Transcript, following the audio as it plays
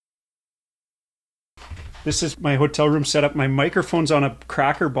This is my hotel room setup. My microphone's on a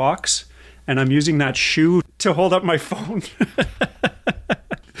cracker box, and I'm using that shoe to hold up my phone.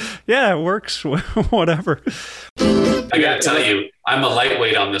 Yeah, it works. Whatever. I gotta tell you, I'm a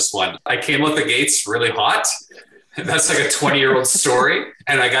lightweight on this one. I came out the gates really hot. That's like a 20-year-old story,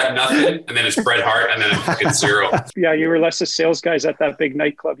 and I got nothing, and then it's Bret Hart, and then I'm fucking zero. Yeah, you were less of sales guys at that big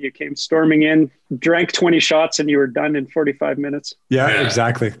nightclub. You came storming in, drank 20 shots, and you were done in 45 minutes. Yeah,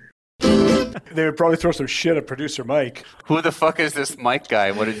 exactly. They would probably throw some shit at producer Mike. Who the fuck is this Mike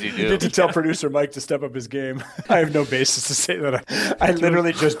guy? What did he do? He did to tell producer Mike to step up his game. I have no basis to say that. I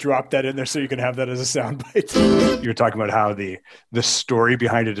literally just dropped that in there so you can have that as a soundbite. You're talking about how the story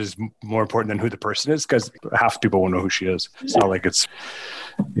behind it is more important than who the person is, because half people won't know who she is. It's not like it's,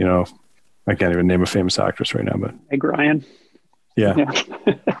 I can't even name a famous actress right now, but Meg Ryan. Yeah.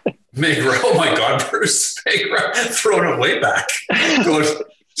 Meg Ryan. Oh my God, Bruce. Meg Ryan throwing it way back.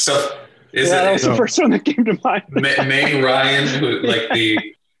 That was the first one that came to mind. Meg Ryan, who like the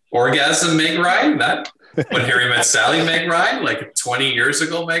orgasm Meg Ryan? That when Harry Met Sally Meg Ryan, like 20 years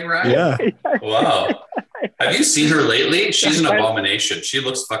ago Meg Ryan? Yeah. Wow. Have you seen her lately? She's an abomination. She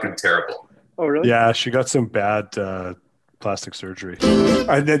looks fucking terrible. Oh, really? Yeah, she got some bad plastic surgery.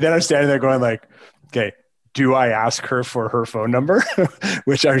 And then I'm standing there going like, okay, do I ask her for her phone number?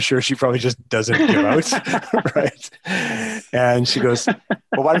 Which I'm sure she probably just doesn't give out. Right. And she goes,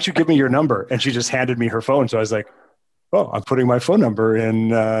 well, why don't you give me your number? And she just handed me her phone. So I was like, oh, I'm putting my phone number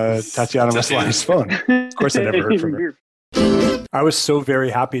in Tatiana Maslany's phone. Of course, I never heard from her. I was so very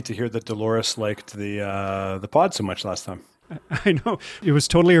happy to hear that Dolores liked the pod so much last time. I know. It was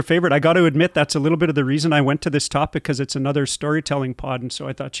totally her favorite. I got to admit, that's a little bit of the reason I went to this topic, because it's another storytelling pod. And so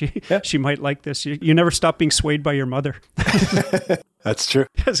I thought she might like this. You never stop being swayed by your mother. That's true.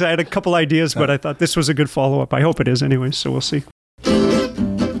 Yes, I had a couple ideas, but I thought this was a good follow-up. I hope it is anyway, so we'll see.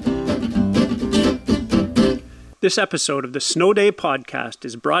 This episode of the Snow Day Podcast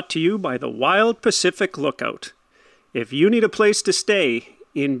is brought to you by the Wild Pacific Lookout. If you need a place to stay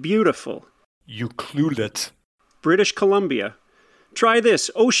in beautiful Ucluelet, British Columbia, try this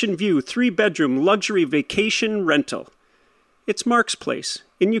Ocean View 3-bedroom luxury vacation rental. It's Mark's Place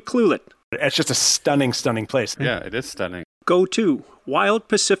in Ucluelet. it's just a stunning, stunning place. Yeah, it is stunning. Go to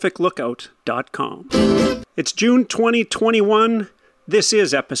wildpacificlookout.com. It's June 2021. This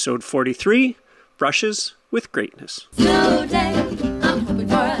is episode 43, Brushes with Greatness. Slow day, I'm hoping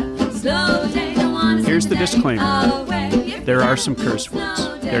for a slow day. Here's the disclaimer. There are some curse words.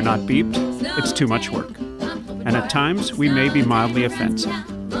 They're not beeped. It's too much work. And at times, we may be mildly offensive.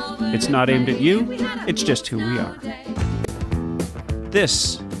 It's not aimed at you. It's just who we are.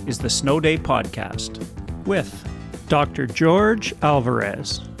 This is the Snow Day Podcast with Dr. George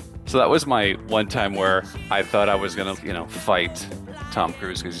Alvarez. So that was my one time where I thought I was going to, fight Tom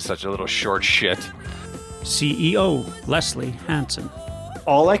Cruise because he's such a little short shit. CEO Leslie Hansen.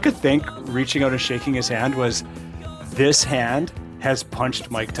 All I could think, reaching out and shaking his hand, was this hand has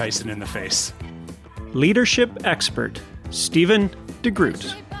punched Mike Tyson in the face. Leadership expert Stephen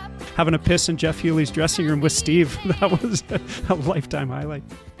DeGroot. Having a piss in Jeff Healy's dressing room with Steve. That was a lifetime highlight.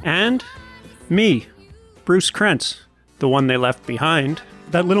 And me, Bruce Krentz, the one they left behind.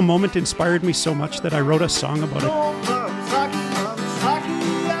 That little moment inspired me so much that I wrote a song about it.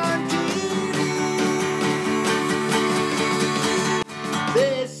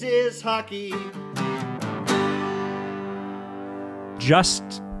 This is hockey. Just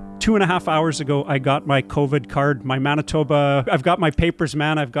 2.5 hours ago, I got my COVID card, my Manitoba. I've got my papers,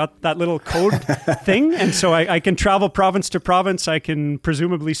 man. I've got that little code thing. And so I can travel province to province. I can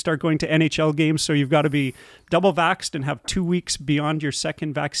presumably start going to NHL games. So you've got to be double vaxxed and have 2 weeks beyond your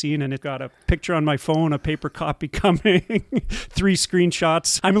second vaccine. And it's got a picture on my phone, a paper copy coming, 3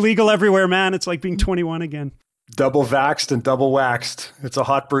 screenshots. I'm legal everywhere, man. It's like being 21 again. Double vaxxed and double waxed. It's a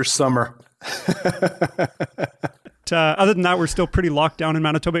hot Bruce summer. Other than that, we're still pretty locked down in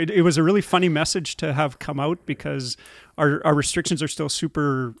Manitoba. It was a really funny message to have come out because our restrictions are still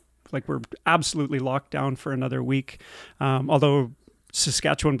super, like we're absolutely locked down for another week. Although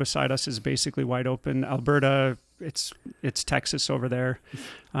Saskatchewan beside us is basically wide open. Alberta, it's Texas over there.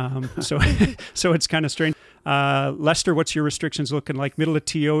 So it's kind of strange. Lester, what's your restrictions looking like? Middle of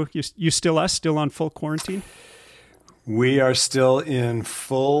TO, you still on full quarantine? We are still in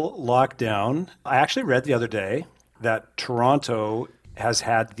full lockdown. I actually read the other day that Toronto has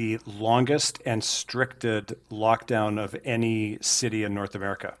had the longest and stricted lockdown of any city in North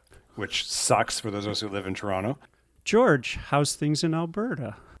America, which sucks for those of us who live in Toronto. George, how's things in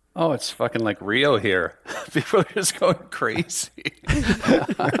Alberta? Oh, it's fucking like Rio here. People are just going crazy.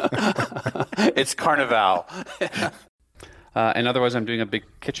 It's Carnival. And otherwise, I'm doing a big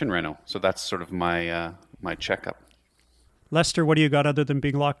kitchen reno. So that's sort of my my checkup. Lester, what do you got other than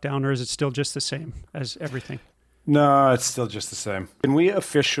being locked down, or is it still just the same as everything? No, it's still just the same. Can we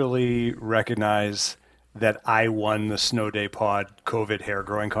officially recognize that I won the Snow Day Pod COVID hair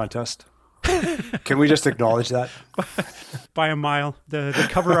growing contest? Can we just acknowledge that? By a mile. The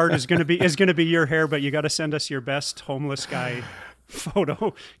cover art is going to be your hair, but you got to send us your best homeless guy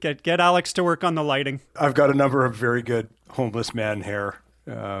photo. Get Alex to work on the lighting. I've got a number of very good homeless man hair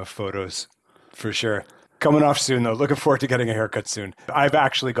photos for sure. Coming off soon, though. Looking forward to getting a haircut soon. I've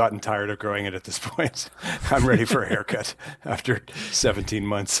actually gotten tired of growing it at this point. I'm ready for a haircut after 17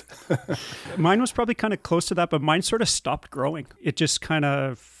 months. Mine was probably kind of close to that, but mine sort of stopped growing. It just kind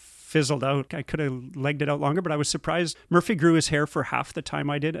of fizzled out. I could have legged it out longer, but I was surprised. Murphy grew his hair for half the time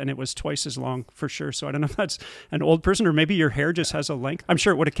I did, and it was twice as long for sure. So I don't know if that's an old person, or maybe your hair just has a length. I'm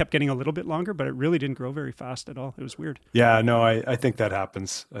sure it would have kept getting a little bit longer, but it really didn't grow very fast at all. It was weird. Yeah, no, I think that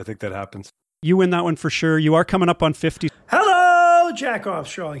happens. You win that one for sure. You are coming up on 50. Hello, Jack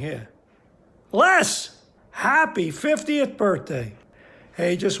Armstrong here. Les, happy 50th birthday.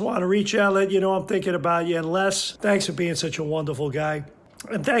 Hey, just want to reach out, let you know I'm thinking about you. And Les, thanks for being such a wonderful guy.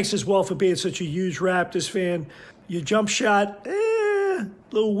 And thanks as well for being such a huge Raptors fan. Your jump shot, a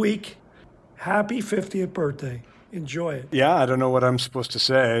little weak. Happy 50th birthday. Enjoy it. Yeah, I don't know what I'm supposed to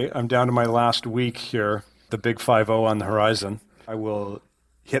say. I'm down to my last week here, the big 5-0 on the horizon. I will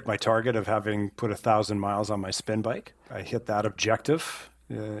hit my target of having put 1,000 miles on my spin bike. I hit that objective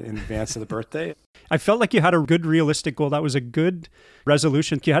in advance of the birthday. I felt like you had a good realistic goal. That was a good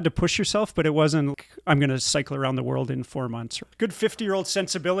resolution. You had to push yourself, but it wasn't like, I'm going to cycle around the world in 4 months. Good 50-year-old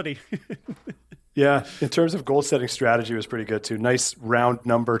sensibility. Yeah, in terms of goal setting strategy, it was pretty good too. Nice round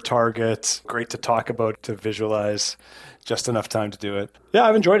number target. Great to talk about, to visualize. Just enough time to do it. Yeah,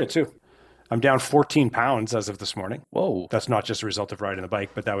 I've enjoyed it too. I'm down 14 pounds as of this morning. Whoa. That's not just a result of riding the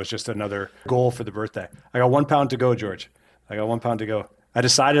bike, but that was just another goal for the birthday. I got 1 pound to go, George. I got 1 pound to go. I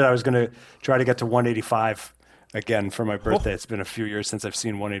decided I was going to try to get to 185 again for my birthday. It's been a few years since I've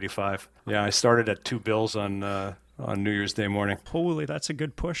seen 185. Yeah, I started at 2 bills on New Year's Day morning. Holy, that's a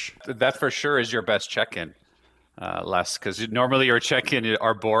good push. That for sure is your best check-in, Les, because normally your check-in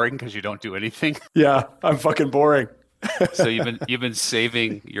are boring because you don't do anything. Yeah, I'm fucking boring. So you've been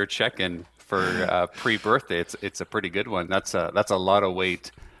saving your check-in for pre-birthday. It's a pretty good one. That's a lot of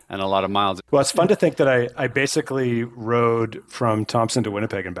weight and a lot of miles. Well, it's fun to think that I basically rode from Thompson to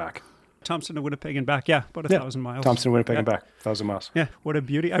Winnipeg and back. Thompson to Winnipeg and back. Yeah, about 1,000 miles. Thompson, Winnipeg and back. 1,000 miles. Yeah, what a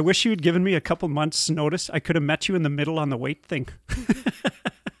beauty. I wish you'd given me a couple months notice. I could have met you in the middle on the weight thing.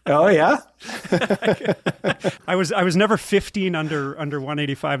 Oh, yeah? I was never 15 under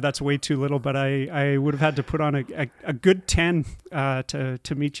 185. That's way too little, but I would have had to put on a good 10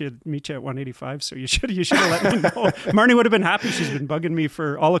 to meet you at 185. So you should have let me know. Marnie would have been happy. She's been bugging me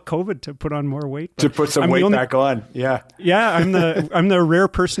for all of COVID to put on more weight. To put some weight back on. Yeah. Yeah, I'm the rare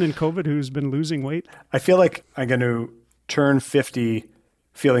person in COVID who's been losing weight. I feel like I'm going to turn 50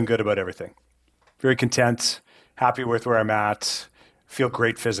 feeling good about everything. Very content, happy with where I'm at. Feel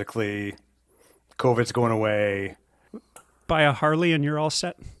great physically. COVID's going away. Buy a Harley and you're all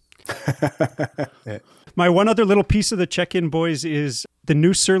set. Yeah. My one other little piece of the check-in, boys, is the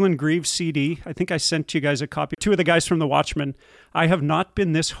new Serlin Greaves CD. I think I sent you guys a copy. 2 of the guys from The Watchmen. I have not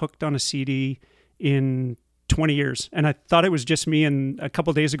been this hooked on a CD in 20 years. And I thought it was just me. And a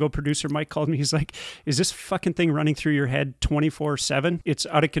couple of days ago, producer Mike called me. He's like, is this fucking thing running through your head 24/7? It's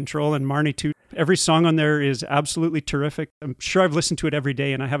out of control. And Marnie too. Every song on there is absolutely terrific. I'm sure I've listened to it every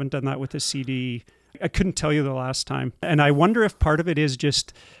day, and I haven't done that with a CD. I couldn't tell you the last time. And I wonder if part of it is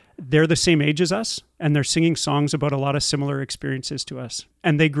just they're the same age as us, and they're singing songs about a lot of similar experiences to us.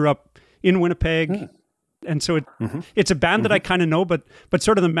 And they grew up in Winnipeg. And so it's a band that I kind of know, but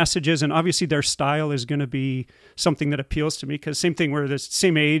sort of the messages and obviously their style is going to be something that appeals to me, because same thing, we're the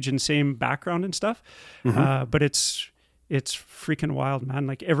same age and same background and stuff. But it's freaking wild, man.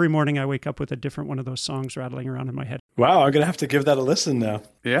 Like every morning I wake up with a different one of those songs rattling around in my head. Wow, I'm going to have to give that a listen now.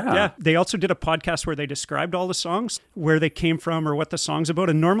 Yeah. They also did a podcast where they described all the songs, where they came from or what the song's about.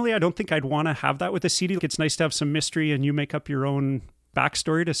 And normally I don't think I'd want to have that with a CD. It's nice to have some mystery and you make up your own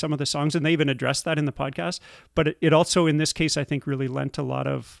backstory to some of the songs. And they even addressed that in the podcast. But it also, in this case, I think really lent a lot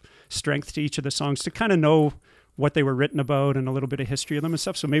of strength to each of the songs to kind of know what they were written about and a little bit of history of them and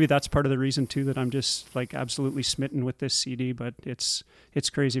stuff. So maybe that's part of the reason too that I'm just like absolutely smitten with this CD, but it's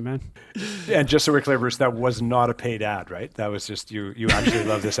crazy, man. And just so we're clear, Bruce, that was not a paid ad, right? That was just you actually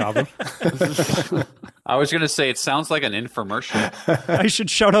love this album. I was going to say, it sounds like an infomercial. I should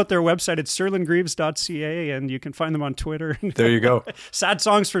shout out their website. It's sterlinggreaves.ca, and you can find them on Twitter. There you go. Sad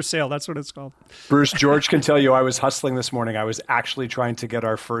Songs for Sale. That's what it's called. Bruce, George can tell you I was hustling this morning. I was actually trying to get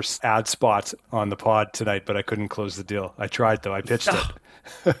our first ad spot on the pod tonight, but I couldn't close the deal. I tried, though. I pitched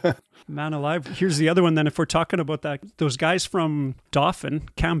it. Man alive. Here's the other one then. If we're talking about that, those guys from Dauphin,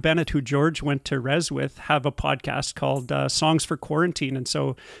 Cam Bennett, who George went to res with, have a podcast called Songs for Quarantine. And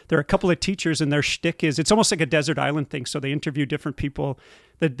so there are a couple of teachers, and their shtick is, it's almost like a desert island thing. So they interview different people.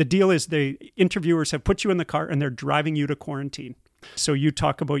 The deal is the interviewers have put you in the car and they're driving you to quarantine. So you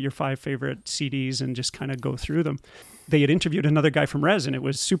talk about your 5 favorite CDs and just kind of go through them. They had interviewed another guy from Res, and it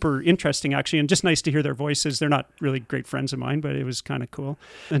was super interesting, actually, and just nice to hear their voices. They're not really great friends of mine, but it was kind of cool.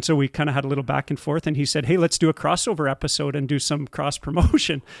 And so we kind of had a little back and forth, and he said, hey, let's do a crossover episode and do some cross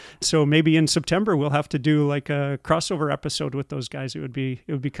promotion. So maybe in September, we'll have to do like a crossover episode with those guys. It would be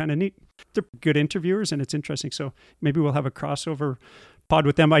kind of neat. They're good interviewers, and it's interesting. So maybe we'll have a crossover pod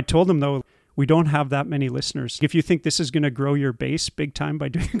with them. I told them, though, we don't have that many listeners. If you think this is going to grow your base big time by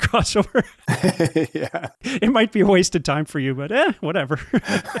doing crossover, yeah, it might be a waste of time for you, but whatever.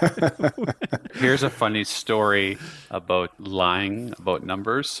 Here's a funny story about lying about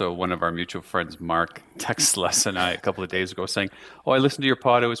numbers. So one of our mutual friends, Mark, texted Les and I a couple of days ago saying, oh, I listened to your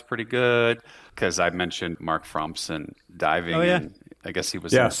pod. It was pretty good. Because I mentioned Mark Frompson diving. Oh, yeah. And I guess he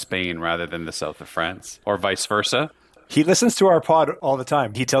was in Spain rather than the south of France, or vice versa. He listens to our pod all the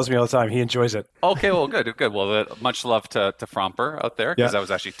time. He tells me all the time. He enjoys it. Okay, well, good. Well, much love to Fromper out there, because I was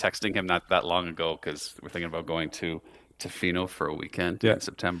actually texting him not that long ago, because we're thinking about going to Fino for a weekend in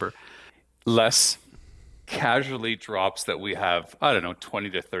September. Les casually drops that we have,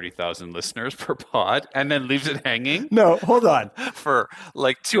 20 to 30,000 listeners per pod, and then leaves it hanging. No, hold on. For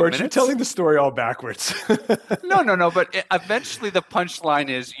like 2 George, minutes. you're telling the story all backwards. No. But eventually the punchline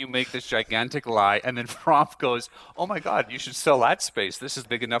is you make this gigantic lie, and then Fromp goes, oh my God, you should sell ad space. This is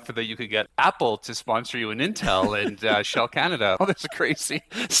big enough that you could get Apple to sponsor you in Intel and Shell Canada. All this crazy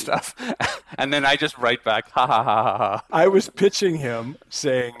stuff. And then I just write back, ha, ha, ha, ha, ha. I was pitching him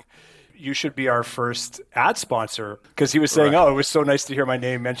saying, you should be our first ad sponsor, because he was saying, oh, it was so nice to hear my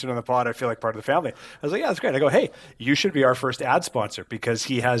name mentioned on the pod. I feel like part of the family. I was like, yeah, that's great. I go, hey, you should be our first ad sponsor, because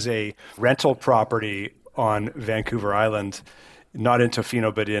he has a rental property on Vancouver Island, not in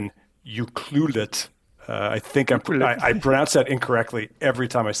Tofino, but in Ucluelet. I think I pronounce that incorrectly every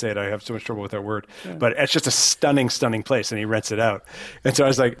time I say it. I have so much trouble with that word. Yeah. But it's just a stunning, stunning place, and he rents it out. And so I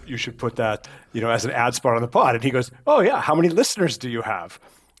was like, you should put that, as an ad spot on the pod. And he goes, oh, yeah, how many listeners do you have?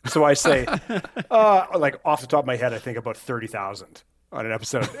 So I say, like off the top of my head, I think about 30,000 on an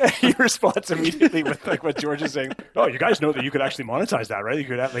episode. And he responds immediately with like what George is saying. Oh, you guys know that you could actually monetize that, right? You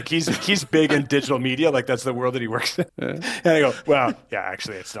could have, like he's big in digital media, like that's the world that he works in. And I go, well, yeah,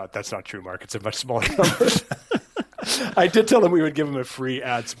 actually, that's not true, Mark. It's a much smaller number. I did tell him we would give him a free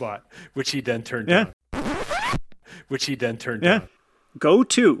ad spot, which he then turned down. Go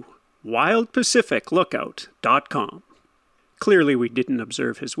to wildpacificlookout.com. Clearly, we didn't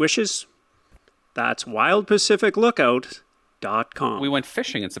observe his wishes. That's wildpacificlookout.com. We went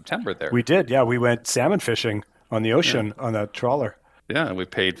fishing in September there. We did, yeah. We went salmon fishing on the ocean on that trawler. Yeah, and we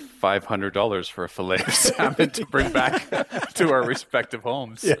paid $500 for a fillet of salmon to bring back to our respective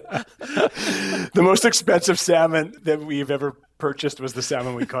homes. Yeah. The most expensive salmon that we've ever purchased was the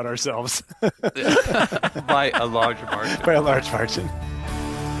salmon we caught ourselves. By a large margin.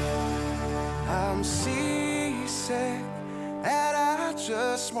 I'm seasick and I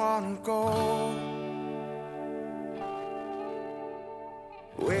just wanna go.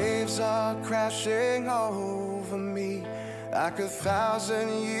 Waves are crashing over me like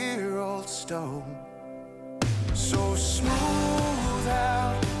 1,000-year-old stone. So smooth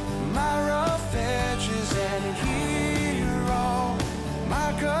out my rough edges and hear all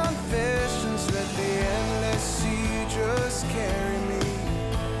my confessions. Let the endless sea just carry me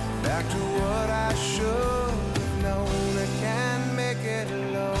back to what I should have known. I can't make it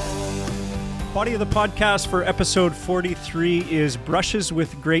alone. Body of the podcast for episode 43 is Brushes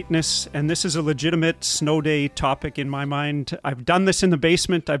with Greatness, and this is a legitimate snow day topic in my mind. I've done this in the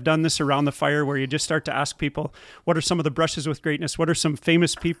basement. I've done this around the fire, where you just start to ask people, what are some of the brushes with greatness? What are some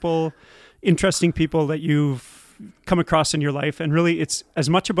famous people, interesting people that you've come across in your life? And really, it's as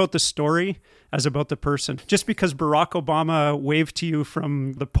much about the story as about the person. Just because Barack Obama waved to you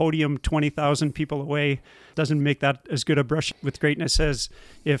from the podium 20,000 people away doesn't make that as good a brush with greatness as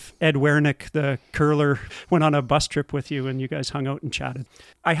if Ed Wernick, the curler, went on a bus trip with you and you guys hung out and chatted.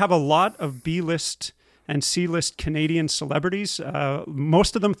 I have a lot of B-list and C-list Canadian celebrities.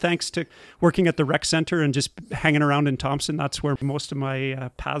 Most of them thanks to working at the rec center and just hanging around in Thompson. That's where most of my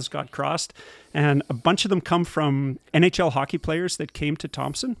paths got crossed. And a bunch of them come from NHL hockey players that came to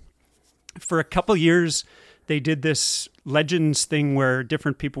Thompson. For a couple years, they did this Legends thing where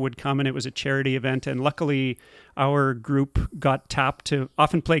different people would come and it was a charity event. And luckily, our group got tapped to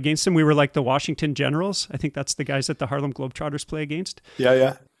often play against them. We were like the Washington Generals. I think that's the guys that the Harlem Globetrotters play against.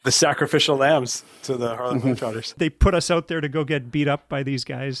 Yeah. The sacrificial lambs to the Harlem Globetrotters. They put us out there to go get beat up by these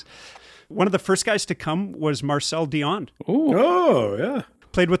guys. One of the first guys to come was Marcel Dion. Oh, yeah.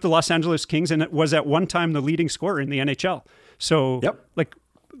 Played with the Los Angeles Kings and it was at one time the leading scorer in the NHL. So, like,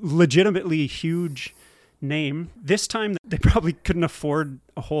 legitimately huge name. This time they probably couldn't afford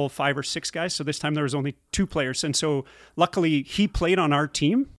a whole 5 or 6 guys. So this time there was only 2 players. And so luckily he played on our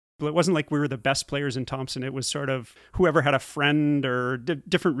team. But it wasn't like we were the best players in Thompson. It was sort of whoever had a friend or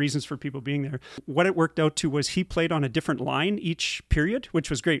different reasons for people being there. What it worked out to was he played on a different line each period,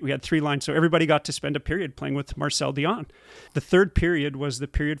 which was great. We had 3 lines. So everybody got to spend a period playing with Marcel Dion. The third period was the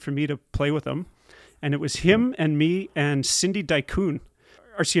period for me to play with him. And it was him and me and Cindy Daikun,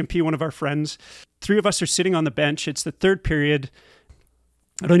 RCMP, one of our friends. 3 of us are sitting on the bench. It's the third period.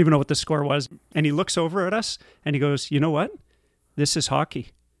 I don't even know what the score was. And he looks over at us and he goes, "You know what? This is hockey.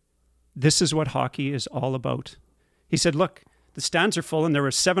 This is what hockey is all about." He said, "Look, the stands are full," and there were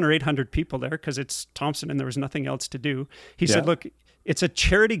 700 or 800 people there because it's Thompson and there was nothing else to do. He said, "Look, it's a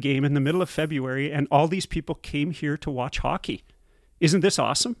charity game in the middle of February and all these people came here to watch hockey. Isn't this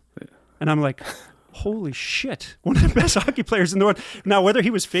awesome?" And I'm like, holy shit, one of the best hockey players in the world. Now, whether he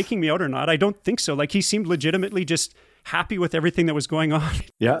was faking me out or not, I don't think so. Like, he seemed legitimately just happy with everything that was going on.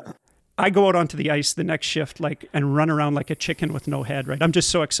 Yeah. I go out onto the ice the next shift and run around like a chicken with no head, right? I'm just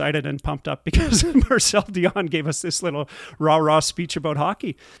so excited and pumped up because Marcel Dion gave us this little rah-rah speech about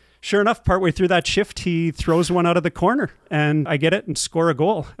hockey. Sure enough, partway through that shift, he throws one out of the corner and I get it and score a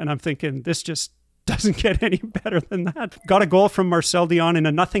goal. And I'm thinking, this just doesn't get any better than that. Got a goal from Marcel Dion in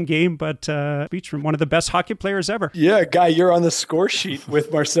a nothing game, but speech from one of the best hockey players ever. Yeah, Guy, you're on the score sheet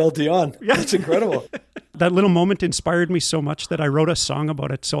with Marcel Dion. Yeah. That's incredible. That little moment inspired me so much that I wrote a song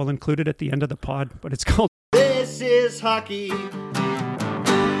about it, so I'll include it at the end of the pod, but it's called This is Hockey.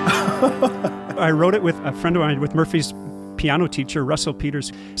 I wrote it with a friend of mine, with Murphy's piano teacher, Russell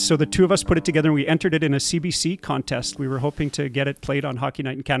Peters. So the 2 of us put it together and we entered it in a CBC contest. We were hoping to get it played on Hockey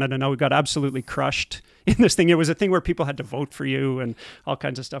Night in Canada. Now we got absolutely crushed in this thing. It was a thing where people had to vote for you and all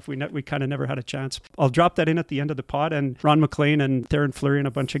kinds of stuff. We kind of never had a chance. I'll drop that in at the end of the pod. And Ron McLean and Theron Fleury and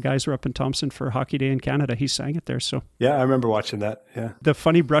a bunch of guys were up in Thompson for Hockey Day in Canada. He sang it there. So yeah, I remember watching that. Yeah. The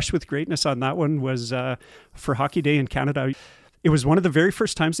funny brush with greatness on that one was for Hockey Day in Canada. It was one of the very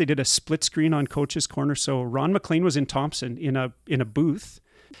first times they did a split screen on Coach's Corner. So Ron McLean was in Thompson in a booth.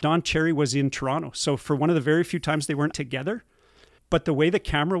 Don Cherry was in Toronto. So for one of the very few times they weren't together, but the way the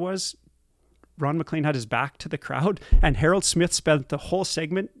camera was, Ron McLean had his back to the crowd and Harold Smith spent the whole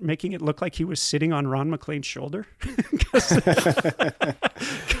segment making it look like he was sitting on Ron McLean's shoulder because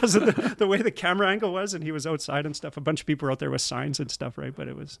of the way the camera angle was, and he was outside and stuff. A bunch of people were out there with signs and stuff, right? But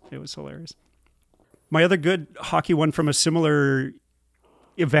it was hilarious. My other good hockey one from a similar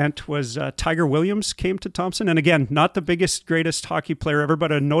event was Tiger Williams came to Thompson. And again, not the biggest, greatest hockey player ever,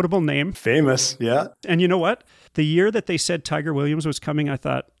 but a notable name. Famous, yeah. And you know what? The year that they said Tiger Williams was coming, I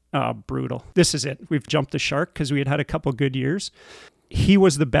thought, oh, brutal. This is it. We've jumped the shark because we had a couple good years. He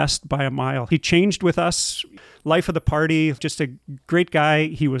was the best by a mile. He changed with us, life of the party, just a great guy.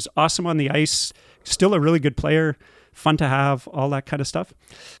 He was awesome on the ice, still a really good player. Fun to have, all that kind of stuff.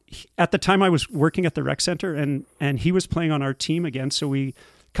 At the time I was working at the rec center and he was playing on our team again. So we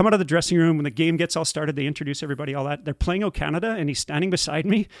come out of the dressing room when the game gets all started, they introduce everybody, all that. They're playing O Canada and he's standing beside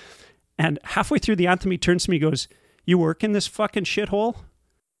me. And halfway through the anthem, he turns to me and goes, "You work in this fucking shithole?"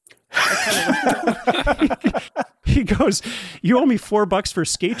 He goes, "You owe me $4 for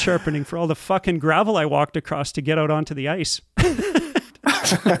skate sharpening for all the fucking gravel I walked across to get out onto the ice."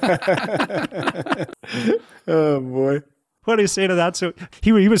 Oh boy. What do you say to that? So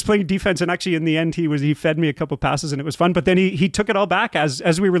he was playing defense, and actually in the end he fed me a couple passes and it was fun. But then he took it all back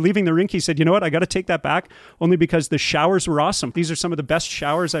as we were leaving the rink. He said, "You know what? I got to take that back only because the showers were awesome. These are some of the best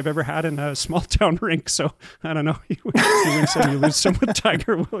showers I've ever had in a small town rink." So I don't know. You win some, you lose some with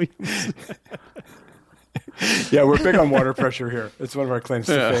Tiger Williams. Yeah, we're big on water pressure here. It's one of our claims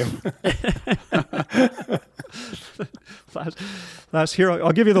to fame. Last here,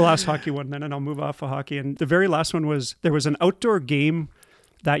 I'll give you the last hockey one then, and I'll move off of hockey. And the very last one was, there was an outdoor game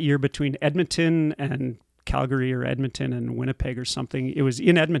that year between Edmonton and Calgary or Edmonton and Winnipeg or something. It was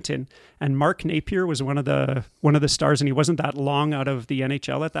in Edmonton, and Mark Napier was one of the stars, and he wasn't that long out of the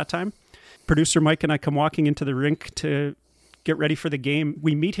NHL at that time. Producer Mike and I come walking into the rink to get ready for the game.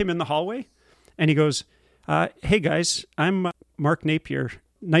 We meet him in the hallway, and he goes, "Hey guys, I'm Mark Napier.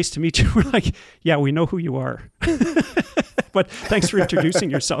 Nice to meet you." We're like, "Yeah, we know who you are." But thanks for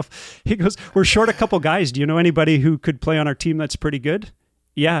introducing yourself. He goes, "We're short a couple guys. Do you know anybody who could play on our team that's pretty good?"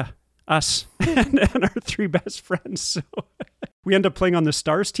 "Yeah, us and our three best friends." So we ended up playing on the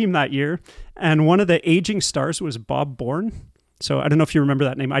Stars team that year. And one of the aging Stars was Bob Bourne. So I don't know if you remember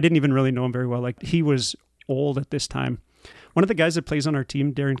that name. I didn't even really know him very well. Like, he was old at this time. One of the guys that plays on our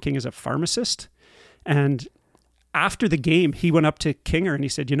team, Darren King, is a pharmacist. And after the game, he went up to Kinger and he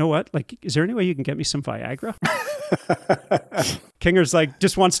said, "You know what? Like, is there any way you can get me some Viagra?" Kinger's like,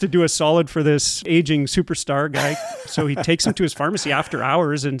 just wants to do a solid for this aging superstar guy. So he takes him to his pharmacy after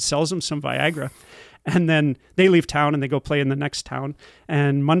hours and sells him some Viagra. And then they leave town and they go play in the next town.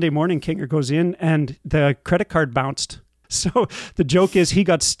 And Monday morning, Kinger goes in and the credit card bounced. So the joke is he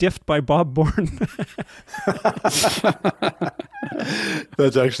got stiffed by Bob Bourne.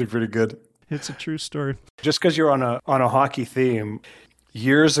 That's actually pretty good. It's a true story. Just because you're on a hockey theme,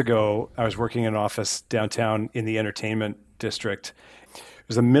 years ago, I was working in an office downtown in the entertainment district. It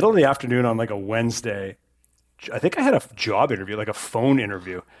was the middle of the afternoon on like a Wednesday. I think I had a job interview, like a phone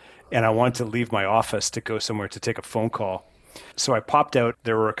interview, and I wanted to leave my office to go somewhere to take a phone call. So I popped out.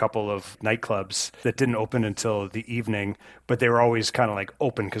 There were a couple of nightclubs that didn't open until the evening, but they were always kind of like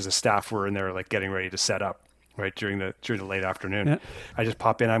open because the staff were in there like getting ready to set up, right, during the late afternoon. Yeah. I just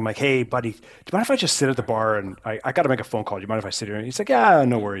pop in. I'm like, "Hey, buddy, do you mind if I just sit at the bar and I got to make a phone call? Do you mind if I sit here?" And he's like, "Yeah,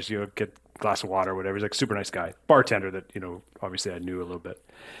 no worries. You get a glass of water or whatever." He's like, super nice guy. Bartender that, obviously I knew a little bit.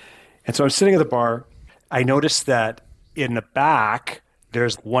 And so I'm sitting at the bar. I noticed that in the back,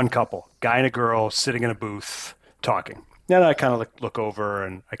 there's one couple, guy and a girl, sitting in a booth talking. Then I kind of look over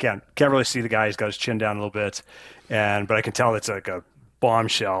and I can't really see the guy. He's got his chin down a little bit, but I can tell it's like a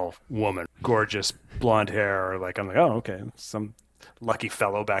bombshell woman, gorgeous blonde hair. Like, I'm like, "Oh, okay, some lucky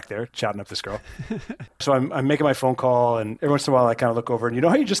fellow back there chatting up this girl." So I'm making my phone call, and every once in a while I kind of look over, and you know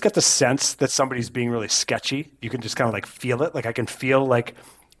how you just get the sense that somebody's being really sketchy? You can just kind of like feel it. Like, I can feel like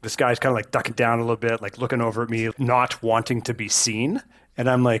this guy's kind of like ducking down a little bit, like looking over at me, not wanting to be seen. And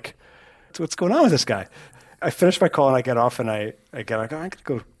I'm like, "What's going on with this guy?" I finish my call and I get off and I get like, "I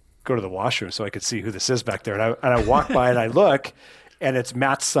could go to the washroom so I could see who this is back there." And I walk by and I look, and it's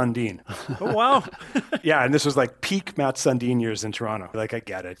Matt Sundin. Oh, wow. Yeah, and this was like peak Matt Sundin years in Toronto. Like, I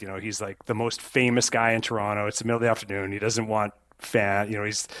get it. He's like the most famous guy in Toronto. It's the middle of the afternoon. He doesn't want fan.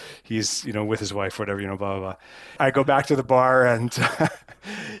 He's with his wife, whatever, blah, blah, blah. I go back to the bar and,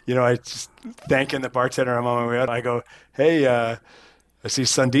 I just thanking the bartender. I'm on my way out. I go, "Hey, I see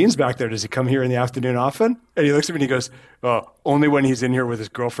Sundin's back there. Does he come here in the afternoon often?" And he looks at me and he goes, "Oh, only when he's in here with his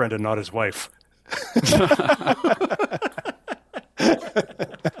girlfriend and not his wife."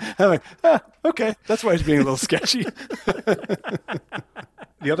 I'm like, okay, that's why he's being a little sketchy.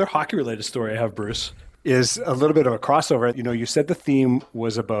 The other hockey-related story I have, Bruce, is a little bit of a crossover. You said the theme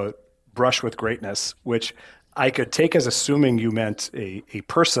was about brush with greatness, which I could take as assuming you meant a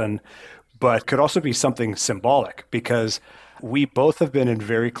person, but could also be something symbolic, because we both have been in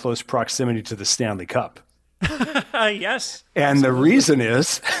very close proximity to the Stanley Cup. Yes. And absolutely. The reason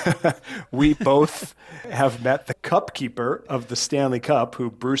is we both have met the cup keeper of the Stanley Cup,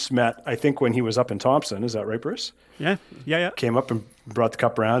 who Bruce met, I think, when he was up in Thompson. Is that right, Bruce? Yeah. Came up and brought the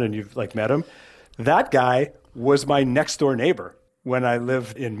cup around, and you've met him. That guy was my next door neighbor when I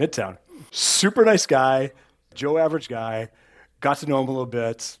lived in Midtown. Super nice guy, Joe average guy. Got to know him a little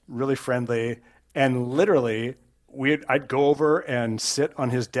bit, really friendly. And literally, I'd go over and sit on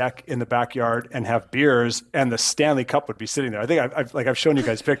his deck in the backyard and have beers, and the Stanley Cup would be sitting there. I think I've shown you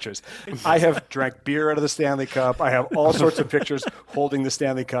guys pictures. I have drank beer out of the Stanley Cup. I have all sorts of pictures holding the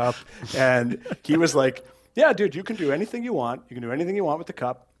Stanley Cup. And he was like, "Yeah, dude, you can do anything you want. You can do anything you want with the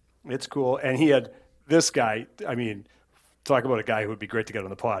cup. It's cool." And he had this guy, talk about a guy who would be great to get on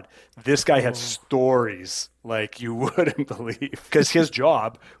the pod. This guy had stories like you wouldn't believe, because his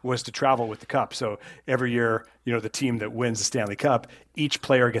job was to travel with the cup. So every year, the team that wins the Stanley Cup, each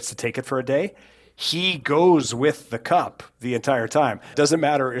player gets to take it for a day. He goes with the cup the entire time. Doesn't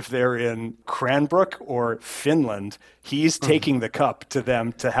matter if they're in Cranbrook or Finland, he's taking the cup to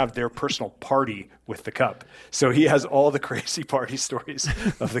them to have their personal party with the cup. So he has all the crazy party stories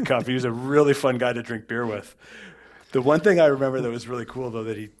of the cup. He was a really fun guy to drink beer with. The one thing I remember that was really cool, though,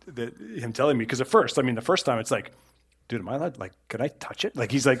 that him telling me, because the first time it's like, "Dude, am I allowed? Like, can I touch it?"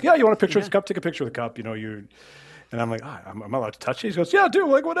 Like, he's like, "Yeah, you want a picture of the cup? Take a picture of the cup." And I'm like, I'm allowed to touch it? He goes, yeah, dude,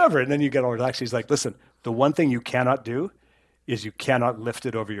 like whatever. And then you get all relaxed. He's like, listen, the one thing you cannot do is you cannot lift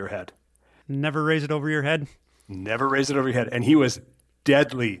it over your head. Never raise it over your head. Never raise it over your head. And he was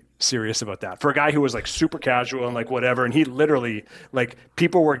deadly serious about that for a guy who was like super casual and like whatever. And he literally, like,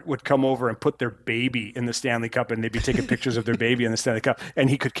 people would come over and put their baby in the Stanley Cup, and they'd be taking pictures of their baby in the Stanley Cup, and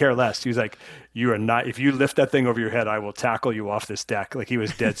he could care less. He was like, you are not, if you lift that thing over your head, I will tackle you off this deck. Like, he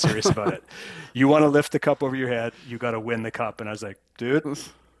was dead serious about it. You want to lift the cup over your head, you got to win the cup. And I was like, dude,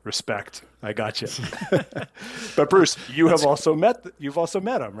 respect. I got you. But Bruce, you've also met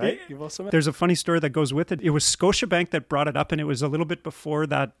him, right? There's a funny story that goes with it. It was Scotiabank that brought it up, and it was a little bit before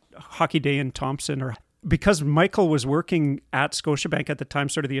that hockey day in Thompson, or because Michael was working at Scotiabank at the time,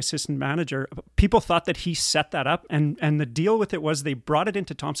 sort of the assistant manager, people thought that he set that up. And the deal with it was they brought it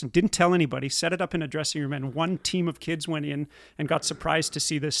into Thompson, didn't tell anybody, set it up in a dressing room, and one team of kids went in and got surprised to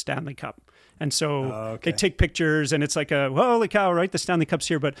see this Stanley Cup. And so they take pictures, and it's like holy cow, right? The Stanley Cup's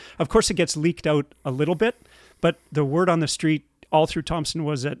here. But of course it gets leaked out a little bit. But the word on the street all through Thompson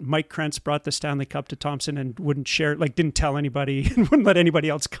was that Mike Krentz brought the Stanley Cup to Thompson and wouldn't share, like didn't tell anybody and wouldn't let anybody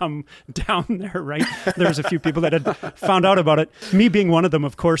else come down there, right? There was a few people that had found out about it, me being one of them,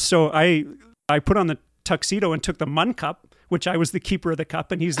 of course. So I put on the tuxedo and took the Munn Cup, which I was the keeper of the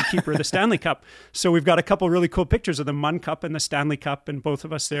cup and he's the keeper of the Stanley Cup. So we've got a couple really cool pictures of the Munn Cup and the Stanley Cup, and both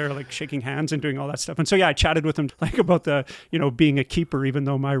of us there like shaking hands and doing all that stuff. And so, yeah, I chatted with him like about the, being a keeper, even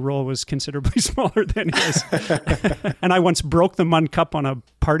though my role was considerably smaller than his. And I once broke the Munn Cup on a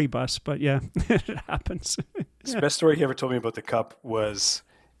party bus, but yeah, it happens. The best story he ever told me about the cup was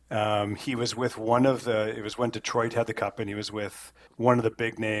he was with it was when Detroit had the cup, and he was with one of the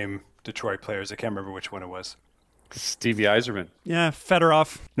big name Detroit players. I can't remember which one it was. Stevie Yzerman. Yeah,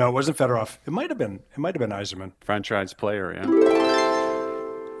 Fedorov. No, it wasn't Fedorov. It might have been Yzerman. Franchise player, yeah.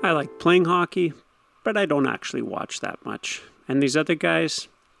 I like playing hockey, but I don't actually watch that much. And these other guys,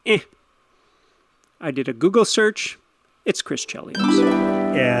 I did a Google search. It's Chris Chelios.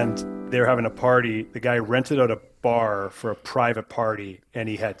 And they were having a party. The guy rented out a bar for a private party, and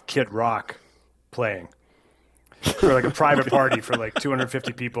he had Kid Rock playing. For like a private party for like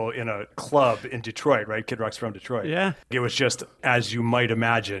 250 people in a club in Detroit, right? Kid Rock's from Detroit. Yeah. It was just, as you might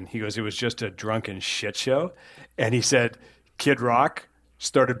imagine, he goes, it was just a drunken shit show. And he said, Kid Rock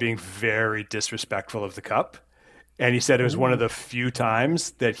started being very disrespectful of the cup. And he said it was one of the few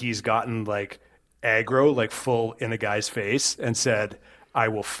times that he's gotten like aggro, like full in a guy's face, and said, I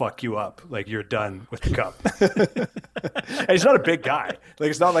will fuck you up. Like, you're done with the cup. And he's not a big guy. Like,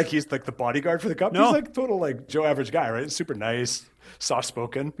 it's not like he's like the bodyguard for the cup. No. He's like total like Joe average guy, right? Super nice,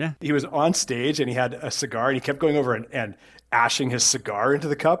 soft-spoken. Yeah. He was on stage and he had a cigar, and he kept going over and ashing his cigar into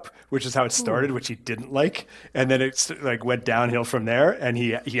the cup, which is how it started, which he didn't like. And then it's like went downhill from there, and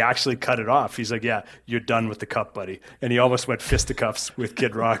he actually cut it off. He's like, yeah, you're done with the cup, buddy. And he almost went fisticuffs with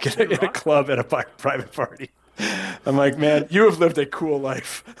Kid Rock in a club at a private party. I'm like, man, you have lived a cool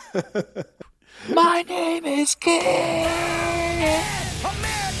life. My name is Kid.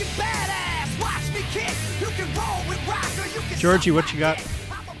 Georgie, what you got?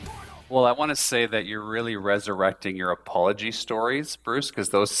 Well, I want to say that you're really resurrecting your apology stories, Bruce, because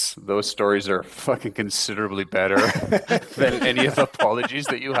those stories are fucking considerably better than any of the apologies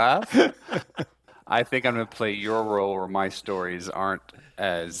that you have. I think I'm going to play your role where my stories aren't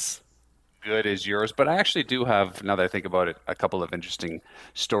as good as yours, but I actually do have, now that I think about it, a couple of interesting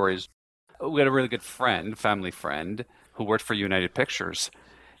stories. We had a really good friend, family friend, who worked for United Pictures.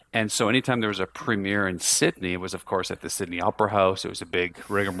 And so anytime there was a premiere in Sydney, it was, of course, at the Sydney Opera House. It was a big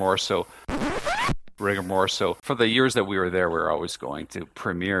rigmarole. For the years that we were there, we were always going to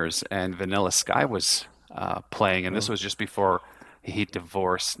premieres. And Vanilla Sky was playing, and this was just before he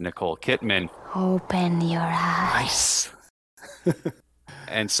divorced Nicole Kidman. Open your eyes.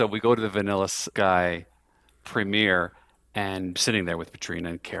 And so we go to the Vanilla Sky premiere, and sitting there with Patrina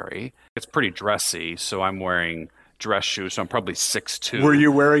and Carrie. It's pretty dressy, so I'm wearing dress shoes, so I'm probably 6'2". Were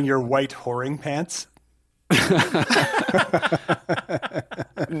you wearing your white whoring pants?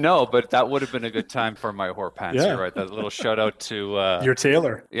 No, but that would have been a good time for my whore pants. Yeah. You're right. That little shout out to your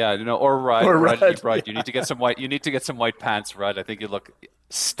tailor. Yeah, or Rudd. Or Rudd. Rudd. You need to get some white. You need to get some white pants, Rudd. I think you look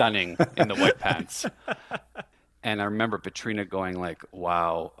stunning in the white pants. And I remember Patrina going like,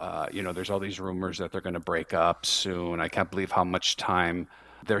 wow, there's all these rumors that they're going to break up soon. I can't believe how much time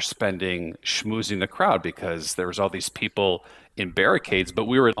they're spending schmoozing the crowd, because there was all these people in barricades, but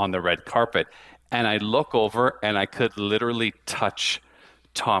we were on the red carpet. And I look over and I could literally touch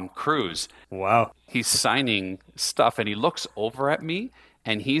Tom Cruise. Wow. He's signing stuff and he looks over at me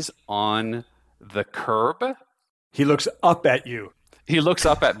and he's on the curb. He looks up at you. He looks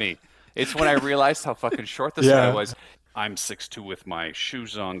up at me. It's when I realized how fucking short this guy was. I'm 6'2" with my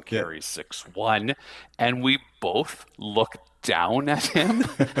shoes on, Carrie's 6'1", and we both look down at him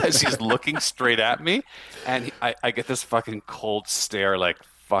as he's looking straight at me, and I get this fucking cold stare like,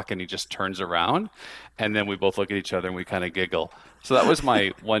 fuck, and he just turns around, and then we both look at each other and we kind of giggle. So that was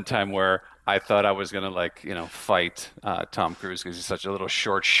my one time where I thought I was going to fight Tom Cruise because he's such a little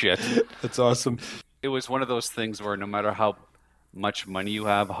short shit. That's awesome. It was one of those things where no matter how much money you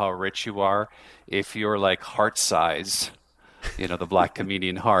have, how rich you are, if you're like Heart size, the black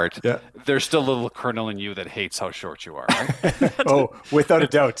comedian Hart, there's still a little kernel in you that hates how short you are. Right? Oh, without a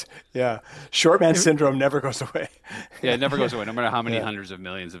doubt. Yeah. Short man syndrome never goes away. Yeah, it never goes away, no matter how many hundreds of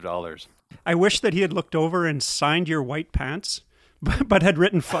millions of dollars. I wish that he had looked over and signed your white pants, but had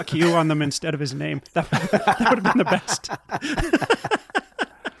written "fuck you" on them instead of his name. That would have been the best.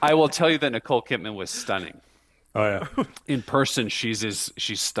 I will tell you that Nicole Kidman was stunning. Oh yeah. In person, she's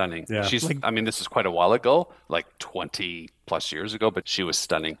stunning. Yeah. This is quite a while ago, like 20 plus years ago, but she was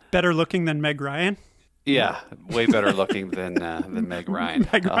stunning. Better looking than Meg Ryan. Yeah, way better looking than Meg Ryan.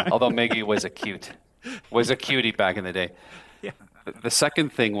 Although Maggie was a cutie back in the day. Yeah. The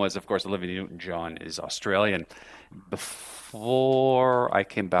second thing was, of course, Olivia Newton-John is Australian. Before I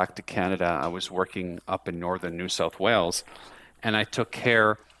came back to Canada, I was working up in northern New South Wales, and I took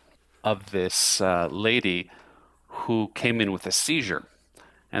care of this lady who came in with a seizure.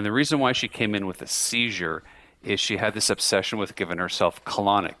 And the reason why she came in with a seizure is she had this obsession with giving herself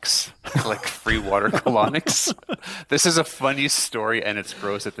colonics, like free water colonics. This is a funny story, and it's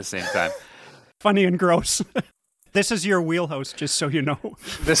gross at the same time. Funny and gross. This is your wheelhouse, just so you know.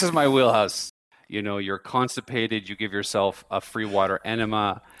 This is my wheelhouse. You're constipated, you give yourself a free water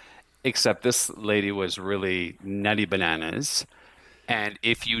enema, except this lady was really nutty bananas. And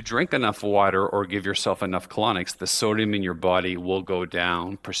if you drink enough water or give yourself enough colonics, the sodium in your body will go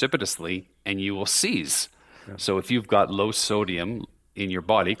down precipitously and you will seize. Yeah. So if you've got low sodium in your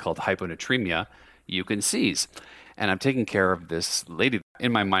body called hyponatremia, you can seize. And I'm taking care of this lady.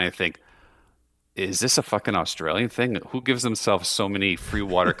 In my mind, I think, is this a fucking Australian thing? Who gives themselves so many free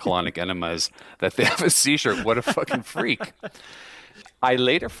water colonic enemas that they have a seizure? What a fucking freak. I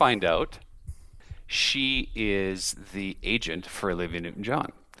later find out she is the agent for Olivia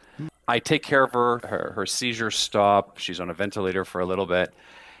Newton-John. I take care of her seizures stop. She's on a ventilator for a little bit.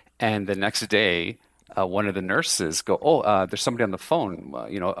 And the next day, one of the nurses go, there's somebody on the phone,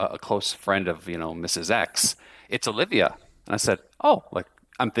 a close friend of, Mrs. X. It's Olivia. And I said,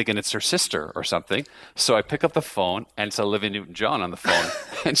 I'm thinking it's her sister or something. So I pick up the phone and it's Olivia Newton-John on the phone.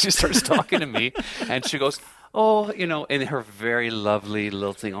 And she starts talking to me and she goes, in her very lovely,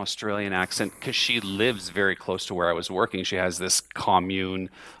 lilting Australian accent, because she lives very close to where I was working. She has this commune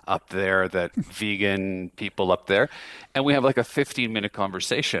up there, that vegan people up there. And we have like a 15-minute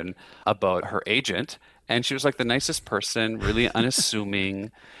conversation about her agent. And she was like the nicest person, really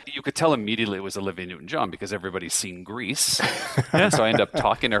unassuming. You could tell immediately it was Olivia Newton-John because everybody's seen Grease. And so I ended up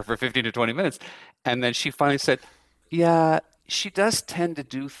talking to her for 15 to 20 minutes. And then she finally said, yeah, she does tend to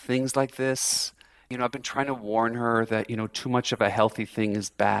do things like this. I've been trying to warn her that, too much of a healthy thing is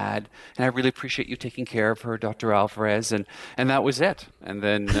bad. And I really appreciate you taking care of her, Dr. Alvarez. And that was it. And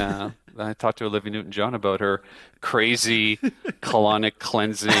then I talked to Olivia Newton-John about her crazy colonic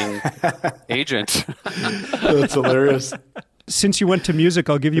cleansing agent. That's hilarious. Since you went to music,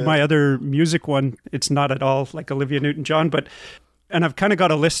 I'll give you my other music one. It's not at all like Olivia Newton-John, and I've kind of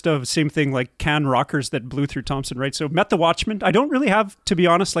got a list of same thing, like can rockers that blew through Thompson, right? So met the Watchmen. I don't really have, to be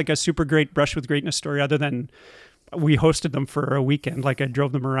honest, like a super great brush with greatness story other than we hosted them for a weekend. Like I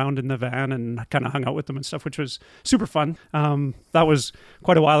drove them around in the van and kind of hung out with them and stuff, which was super fun. That was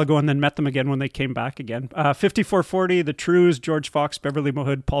quite a while ago, and then met them again when they came back again. 5440, The Trues, George Fox, Beverly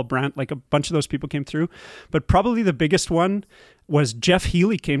Mahood, Paul Brandt, like a bunch of those people came through. But probably the biggest one was Jeff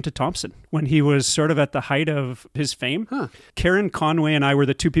Healey came to Thompson when he was sort of at the height of his fame. Karen Conway and I were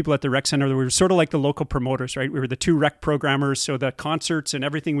the two people at the rec center. We were sort of like the local promoters, right? We were the two rec programmers. So the concerts and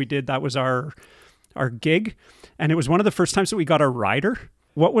everything we did, that was our gig. And it was one of the first times that we got a rider.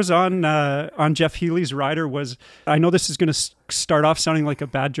 What was on Jeff Healey's rider was, I know this is going to start off sounding like a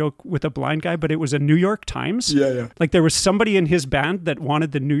bad joke with a blind guy, but it was a New York Times. Yeah. Like there was somebody in his band that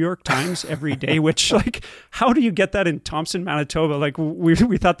wanted the New York Times every day, which like, how do you get that in Thompson, Manitoba? Like we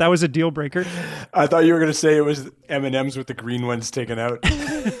thought that was a deal breaker. I thought you were going to say it was M&Ms with the green ones taken out.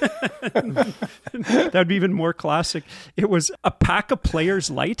 That'd be even more classic. It was a pack of Players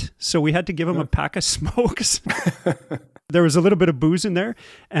Light. So we had to give him a pack of smokes. There was a little bit of booze in there.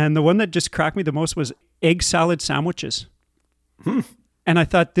 And the one that just cracked me the most was egg salad sandwiches. And I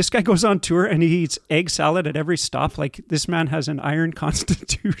thought, this guy goes on tour and he eats egg salad at every stop. Like, this man has an iron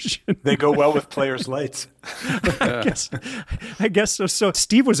constitution. They go well with Players Lights. I guess so. So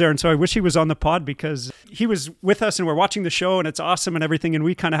Steve was there, and so I wish he was on the pod because he was with us and we're watching the show and it's awesome and everything. And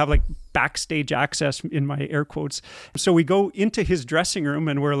we kind of have like backstage access, in my air quotes. So we go into his dressing room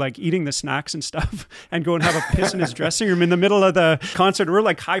and we're like eating the snacks and stuff and go and have a piss in his dressing room in the middle of the concert. We're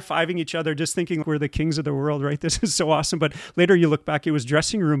like high-fiving each other, just thinking we're the kings of the world, right? This is so awesome. But later you look back, it was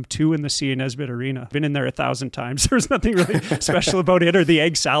dressing room 2 in the C. Nesbitt Arena. Been in there 1,000 times. There was nothing really special about it or the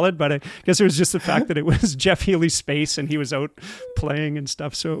egg salad, but I guess it was just the fact that it was Jeff Healey's space and he was out playing and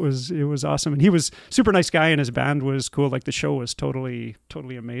stuff. So it was awesome. And he was super nice guy and his band was cool. Like the show was totally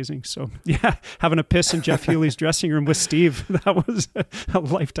amazing. So yeah, having a piss in Jeff Healey's dressing room with Steve, that was a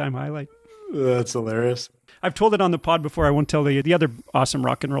lifetime highlight. That's hilarious. I've told it on the pod before. I won't tell the other awesome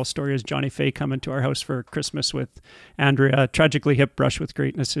rock and roll story is Johnny Faye coming to our house for Christmas with Andrea. Tragically Hip Brush with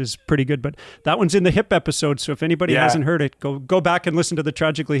Greatness is pretty good, but that one's in the Hip episode. So if anybody hasn't heard it, go back and listen to the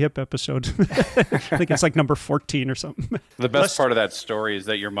Tragically Hip episode. I think it's like number 14 or something. The best part of that story is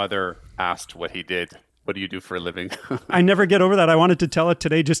that your mother asked what he did. What do you do for a living? I never get over that. I wanted to tell it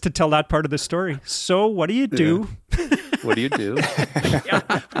today just to tell that part of the story. So what do you do? Yeah. What do you do?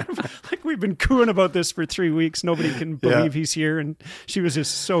 Like we've been cooing about this for 3 weeks. Nobody can believe he's here. And she was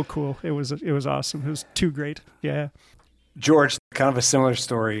just so cool. It was awesome. It was too great. Yeah. George, kind of a similar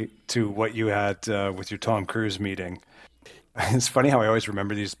story to what you had with your Tom Cruise meeting. It's funny how I always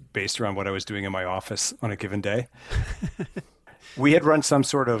remember these based around what I was doing in my office on a given day. We had run some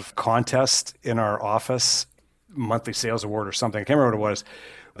sort of contest in our office, monthly sales award or something. I can't remember what it was.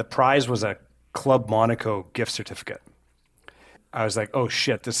 The prize was a Club Monaco gift certificate. I was like, oh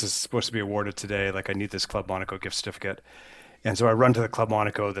shit, this is supposed to be awarded today. Like I need this Club Monaco gift certificate. And so I run to the Club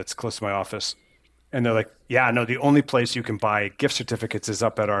Monaco that's close to my office. And they're like, yeah, no, the only place you can buy gift certificates is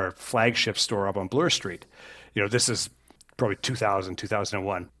up at our flagship store up on Bloor Street. You know, this is probably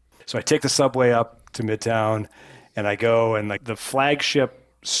 2001. So I take the subway up to Midtown and I go, and like the flagship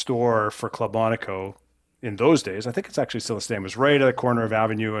store for Club Monaco in those days, I think it's actually still the same, was right at the corner of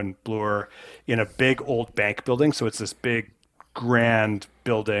Avenue and Bloor in a big old bank building. So it's this big grand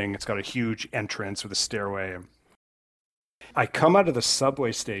building. It's got a huge entrance with a stairway. I come out of the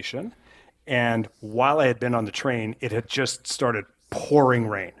subway station, and while I had been on the train, it had just started pouring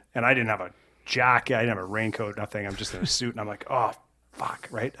rain. And I didn't have a jacket, I didn't have a raincoat, nothing. I'm just in a suit, and I'm like, oh, fuck,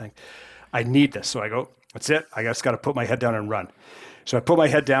 right? I need this. So I go, that's it. I just got to put my head down and run. So I put my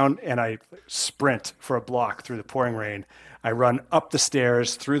head down and I sprint for a block through the pouring rain. I run up the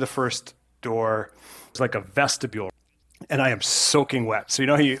stairs through the first door. It's like a vestibule, and I am soaking wet. So you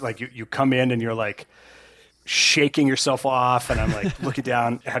know how you come in and you're like shaking yourself off, and I'm like looking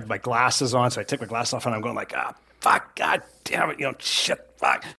down. I had my glasses on, so I take my glasses off and I'm going like, fuck, god damn it, shit,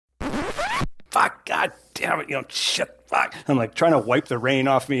 fuck, god damn it, shit. Fuck. I'm like trying to wipe the rain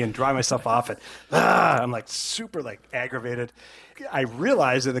off me and dry myself off, and I'm like super like aggravated. I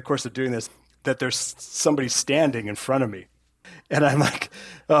realize in the course of doing this that there's somebody standing in front of me, and I'm like,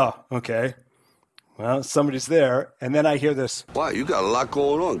 oh, okay, well, somebody's there. And then I hear this. Wow, you got a lot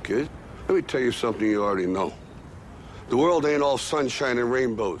going on, kid. Let me tell you something you already know. The world ain't all sunshine and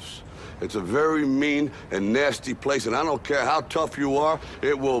rainbows. It's a very mean and nasty place, and I don't care how tough you are,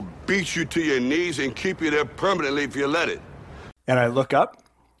 it will beat you to your knees and keep you there permanently if you let it. And I look up,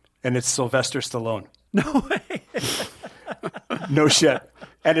 and it's Sylvester Stallone. No way. No shit.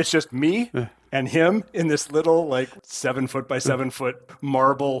 And it's just me and him in this little, like, 7 foot by 7 foot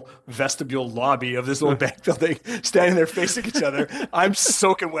marble vestibule lobby of this little bank building, standing there facing each other. I'm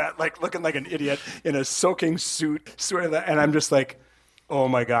soaking wet, like looking like an idiot in a soaking suit, and I'm just like, oh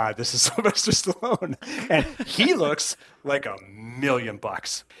my God, this is Sylvester Stallone. And he looks like $1 million.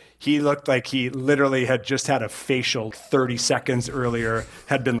 He looked like he literally had just had a facial 30 seconds earlier,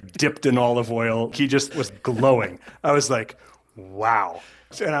 had been dipped in olive oil. He just was glowing. I was like, wow.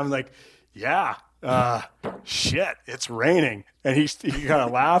 And I'm like, yeah, shit, it's raining. And he kind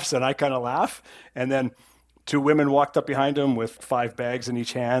of laughs, and I kind of laugh. And then 2 women walked up behind him with 5 bags in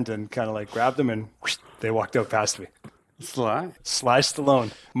each hand and kind of like grabbed them, and whoosh, they walked out past me. Sly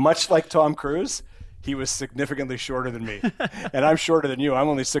Stallone. Much like Tom Cruise, he was significantly shorter than me. And I'm shorter than you. I'm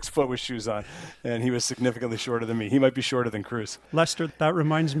only 6 foot with shoes on. And he was significantly shorter than me. He might be shorter than Cruise. Lester, that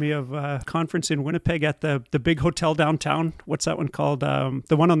reminds me of a conference in Winnipeg at the big hotel downtown. What's that one called?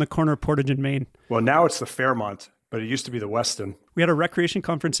 The one on the corner of Portage and Main. Well, now it's the Fairmont, but it used to be the Westin. We had a recreation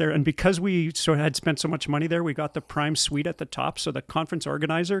conference there. And because we had spent so much money there, we got the prime suite at the top. So the conference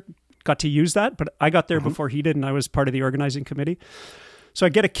organizer got to use that, but I got there before he did, and I was part of the organizing committee. So I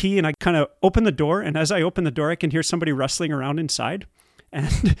get a key and I kind of open the door, and as I open the door, I can hear somebody rustling around inside.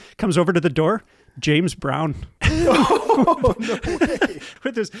 and comes over to the door. James Brown. Oh, no way.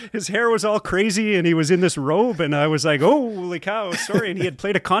 With his hair was all crazy and he was in this robe, and I was like, oh, holy cow, sorry. And he had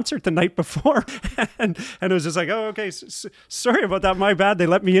played a concert the night before, and it was just like, oh, okay, sorry about that, my bad, they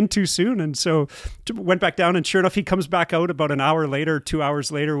let me in too soon. And so went back down, and sure enough, he comes back out about an hour later, 2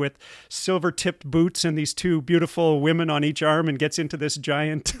 hours later, with silver tipped boots and these two beautiful women on each arm, and gets into this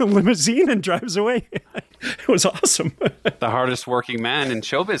giant limousine and drives away. It was awesome. The hardest working man in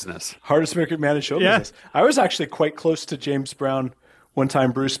show business. Hardest working man in show business. I was actually quite close to James Brown one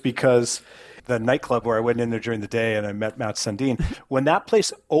time, Bruce, because the nightclub where I went in there during the day and I met Matt Sundin, when that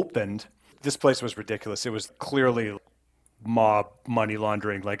place opened, this place was ridiculous. It was clearly mob money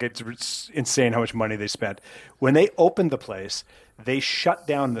laundering. Like, it's insane how much money they spent. When they opened the place, they shut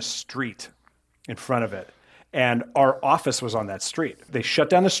down the street in front of it. And our office was on that street. They shut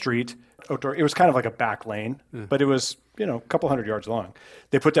down the street. Outdoor. It was kind of like a back lane, but it was, a couple hundred yards long.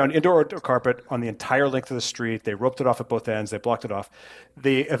 They put down indoor carpet on the entire length of the street. They roped it off at both ends. They blocked it off.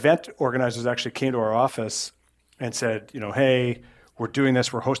 The event organizers actually came to our office and said, hey, we're doing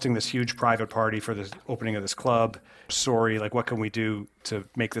this. We're hosting this huge private party for the opening of this club. Sorry, what can we do to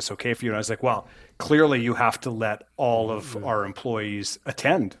make this okay for you? And I was like, well, clearly you have to let all of our employees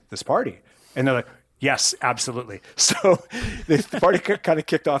attend this party. And they're like, yes, absolutely. So the party kind of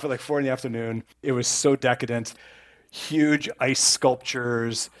kicked off at 4 p.m. It was so decadent. Huge ice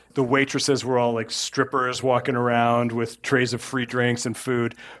sculptures. The waitresses were all strippers walking around with trays of free drinks and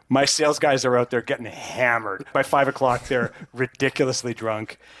food. My sales guys are out there getting hammered. By 5 o'clock, they're ridiculously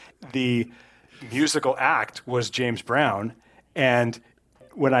drunk. The musical act was James Brown. And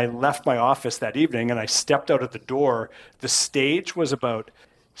when I left my office that evening and I stepped out of the door, the stage was about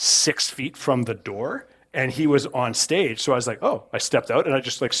 6 feet from the door and he was on stage. So I was like, oh, I stepped out and I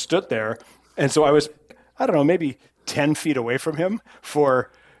just stood there. And so I was, I don't know, maybe 10 feet away from him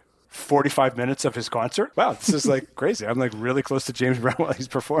for 45 minutes of his concert. Wow, this is crazy. I'm really close to James Brown while he's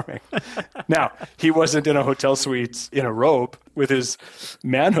performing. Now, he wasn't in a hotel suite in a robe with his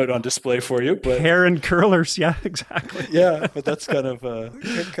manhood on display for you, but hair and curlers. Yeah, exactly. Yeah, but that's kind of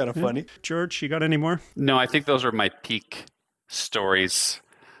funny. George, you got any more? No, I think those are my peak stories.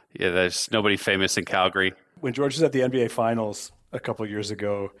 Yeah, there's nobody famous in Calgary. When George was at the NBA Finals a couple of years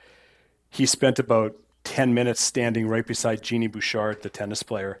ago, he spent about 10 minutes standing right beside Jeannie Bouchard, the tennis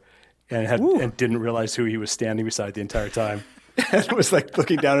player, and didn't realize who he was standing beside the entire time. And was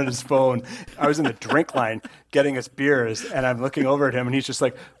looking down at his phone. I was in the drink line getting us beers, and I'm looking over at him, and he's just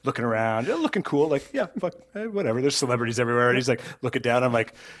looking around, looking cool, yeah, fuck, whatever. There's celebrities everywhere, and he's looking down. I'm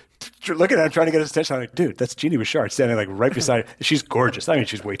looking at him, trying to get his attention. I'm dude, that's Jeannie Bouchard standing right beside. She's gorgeous. I mean,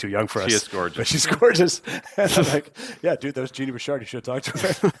 she's way too young for us. She is gorgeous, but she's gorgeous. And I'm yeah, dude, that was Jeannie Bouchard. You should have talked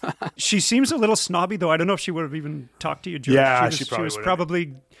to her. She seems a little snobby, though. I don't know if she would have even talked to you, George. Yeah, she was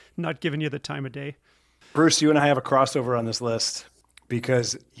probably not giving you the time of day. Bruce, you and I have a crossover on this list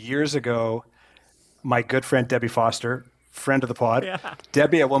because years ago, my good friend Debbie Foster, friend of the pod,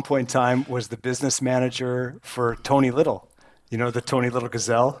 Debbie at one point in time was the business manager for Tony Little. You know, the Tony Little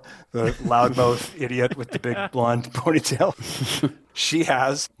gazelle, the loudmouth idiot with the big blonde ponytail. She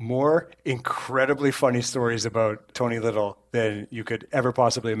has more incredibly funny stories about Tony Little than you could ever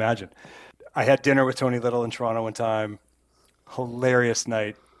possibly imagine. I had dinner with Tony Little in Toronto one time. Hilarious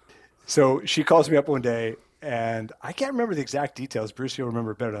night. So she calls me up one day, and I can't remember the exact details. Bruce, you'll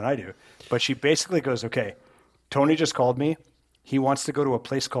remember better than I do. But she basically goes, okay, Tony just called me. He wants to go to a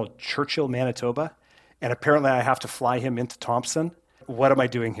place called Churchill, Manitoba. And apparently I have to fly him into Thompson. What am I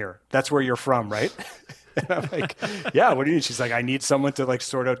doing here? That's where you're from, right? And I'm like, yeah, what do you need? She's like, I need someone to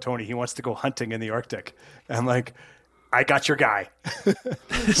sort out Tony. He wants to go hunting in the Arctic. And I'm like, I got your guy.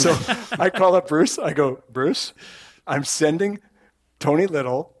 So I call up Bruce. I go, Bruce, I'm sending Tony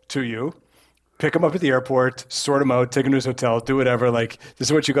Little to you. Pick him up at the airport, sort him out, take him to his hotel, do whatever. This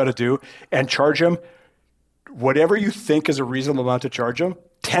is what you got to do. And charge him whatever you think is a reasonable amount to charge him,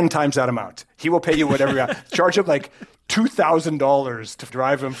 10 times that amount. He will pay you whatever you want. Charge him $2,000 to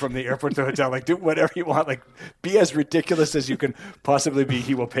drive him from the airport to the hotel. Do whatever you want. Be as ridiculous as you can possibly be.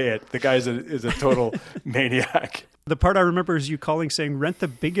 He will pay it. The guy is a total maniac. The part I remember is you calling saying, rent the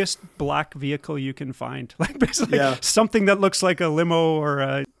biggest black vehicle you can find. Basically something that looks like a limo or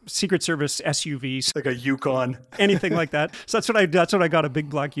a Secret Service SUV. Like a Yukon. Anything like that. So that's what I got, a big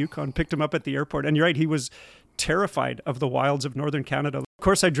black Yukon, picked him up at the airport. And you're right, he was terrified of the wilds of northern Canada. Of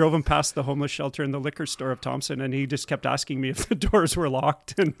course, I drove him past the homeless shelter and the liquor store of Thompson, and he just kept asking me if the doors were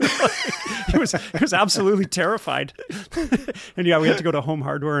locked. And he was absolutely terrified. And we had to go to Home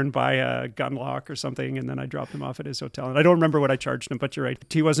Hardware and buy a gun lock or something, and then I dropped him off at his hotel. And I don't remember what I charged him, but you're right.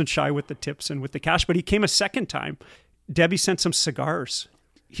 He wasn't shy with the tips and with the cash, but he came a second time. Debbie sent some cigars.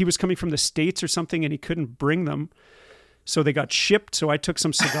 He was coming from the States or something and he couldn't bring them. So they got shipped. So I took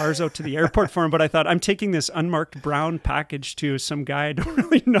some cigars out to the airport for him. But I thought, I'm taking this unmarked brown package to some guy I don't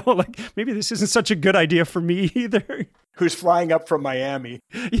really know. Like, maybe this isn't such a good idea for me either. Who's flying up from Miami.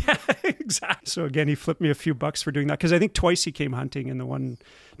 Yeah, exactly. So again, he flipped me a few bucks for doing that. Because I think twice he came hunting. And the one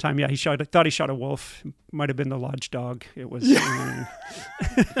time, I thought he shot a wolf. Might have been the lodge dog. It was. Yeah.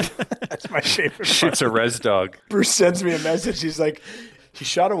 That's my favorite. Shoots a res dog. Bruce sends me a message. He's like, he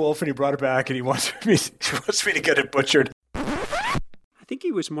shot a wolf and he brought it back and he wants me to get it butchered. I think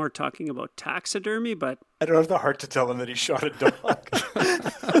he was more talking about taxidermy, but I don't have the heart to tell him that he shot a dog.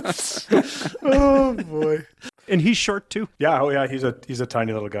 Oh boy. And he's short too. Yeah, oh yeah, he's a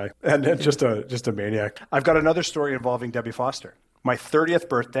tiny little guy. And just a maniac. I've got another story involving Debbie Foster. My 30th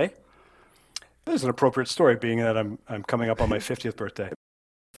birthday. This is an appropriate story being that I'm coming up on my 50th birthday.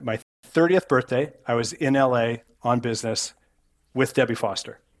 My 30th birthday, I was in LA on business with Debbie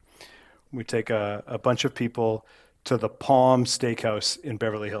Foster. We take a bunch of people to the Palm Steakhouse in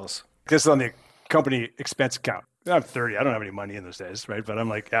Beverly Hills. This is on the company expense account. I'm 30. I don't have any money in those days, right? But I'm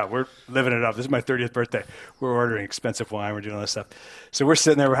like, yeah, we're living it up. This is my 30th birthday. We're ordering expensive wine. We're doing all this stuff. So we're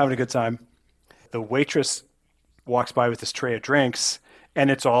sitting there. We're having a good time. The waitress walks by with this tray of drinks, and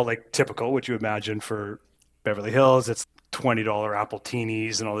it's all like typical, what you imagine for Beverly Hills. It's $20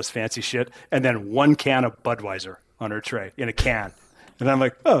 Appletinis and all this fancy shit. And then one can of Budweiser on her tray in a can. And I'm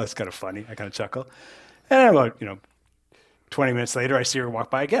like, oh, that's kind of funny. I kind of chuckle. And about, 20 minutes later, I see her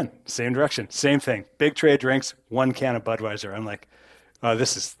walk by again. Same direction, same thing. Big tray of drinks, one can of Budweiser. I'm like, oh,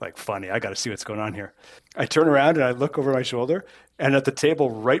 this is like funny. I got to see what's going on here. I turn around and I look over my shoulder, and at the table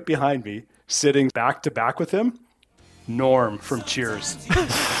right behind me, sitting back to back with him, Norm from Cheers.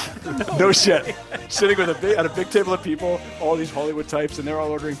 No shit. Sitting with at a big table of people, all these Hollywood types, and they're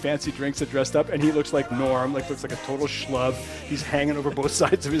all ordering fancy drinks and dressed up, and he looks like Norm, looks like a total schlub. He's hanging over both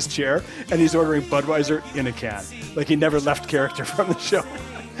sides of his chair, and he's ordering Budweiser in a can. Like he never left character from the show.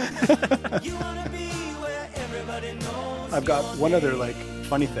 I've got one other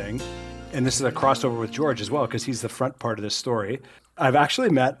funny thing, and this is a crossover with George as well, because he's the front part of this story. I've actually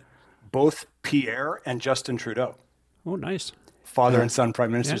met both Pierre and Justin Trudeau. Oh, nice. Father and son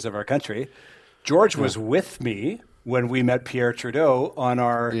prime ministers of our country. George was with me when we met Pierre Trudeau on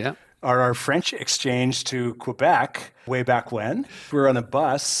our French exchange to Quebec way back when. We were on a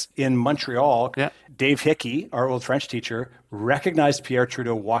bus in Montreal. Yeah. Dave Hickey, our old French teacher, recognized Pierre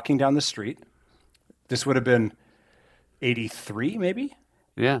Trudeau walking down the street. This would have been 83, maybe?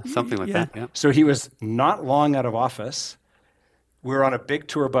 Yeah, something like that. Yeah. So he was not long out of office. We were on a big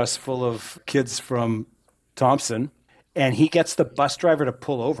tour bus full of kids from Thompson. And he gets the bus driver to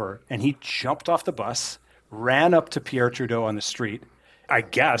pull over, and he jumped off the bus, ran up to Pierre Trudeau on the street, I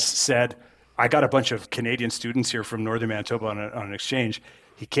guess said, I got a bunch of Canadian students here from Northern Manitoba on an exchange.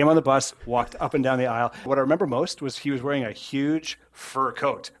 He came on the bus, walked up and down the aisle. What I remember most was he was wearing a huge fur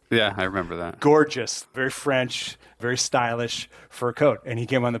coat. Yeah, I remember that. Gorgeous, very French, very stylish fur coat. And he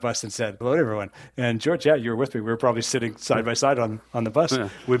came on the bus and said, hello to everyone. And George, yeah, you were with me. We were probably sitting side by side on the bus. Yeah.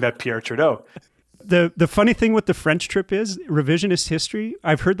 We met Pierre Trudeau. The funny thing with the French trip is revisionist history.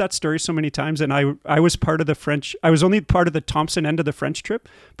 I've heard that story so many times, and I was part of the French. I was only part of the Thompson end of the French trip,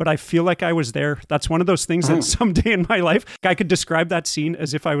 but I feel like I was there. That's one of those things that someday in my life I could describe that scene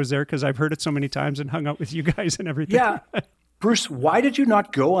as if I was there because I've heard it so many times and hung out with you guys and everything. Yeah, Bruce, why did you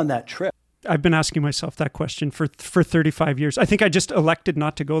not go on that trip? I've been asking myself that question for 35 years. I think I just elected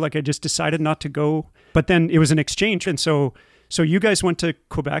not to go. I just decided not to go, but then it was an exchange, and so you guys went to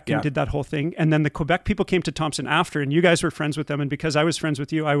Quebec and did that whole thing. And then the Quebec people came to Thompson after, and you guys were friends with them. And because I was friends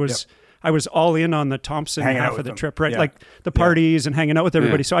with you, I was all in on the Thompson half of the trip, right? Yeah. Like the parties and hanging out with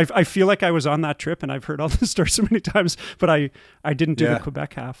everybody. Yeah. So I feel like I was on that trip, and I've heard all the stories so many times, but I didn't do the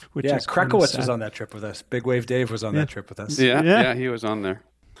Quebec half, which is Krakowitz was on that trip with us. Big Wave Dave was on that trip with us. Yeah, he was on there.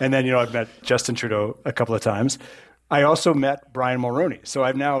 And then, I've met Justin Trudeau a couple of times. I also met Brian Mulroney. So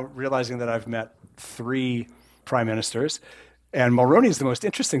I'm now realizing that I've met 3 prime ministers. And Mulroney is the most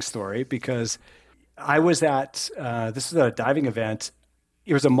interesting story because I was at, this was at a diving event.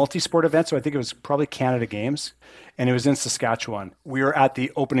 It was a multi-sport event, so I think it was probably Canada Games, and it was in Saskatchewan. We were at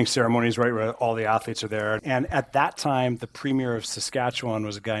the opening ceremonies, right, where all the athletes are there. And at that time, the premier of Saskatchewan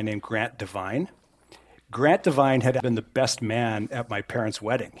was a guy named Grant Devine. Grant Devine had been the best man at my parents'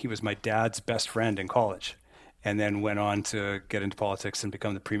 wedding. He was my dad's best friend in college, and then went on to get into politics and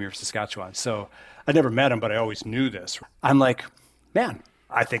become the premier of Saskatchewan. So I never met him, but I always knew this. I'm like, man,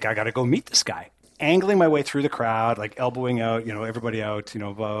 I think I got to go meet this guy. angling my way through the crowd, like elbowing out, everybody out,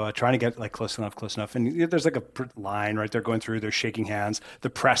 blah, blah, blah, trying to get like close enough. And there's like a line right there going through, they're shaking hands. The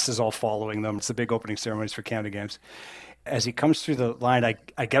press is all following them. It's the big opening ceremonies for Canada Games. As he comes through the line,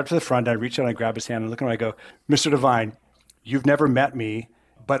 I get up to the front, I reach out, I grab his hand and look at him, I go, Mr. Devine, you've never met me,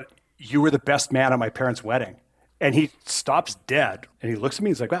 but you were the best man at my parents' wedding. And he stops dead and he looks at me,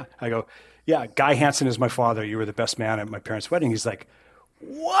 he's like, wow. I go, yeah, Guy Hansen is my father. You were the best man at my parents' wedding. He's like,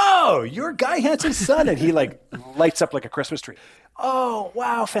 whoa, you're Guy Hansen's son. And he like lights up like a Christmas tree. Oh,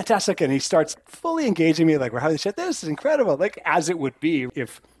 wow, fantastic. And he starts fully engaging me like, we're having shit. This is incredible. Like as it would be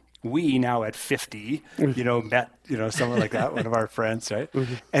if we now at 50, met, someone like that, one of our friends, right?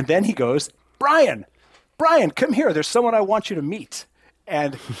 Mm-hmm. And then he goes, Brian, come here. There's someone I want you to meet.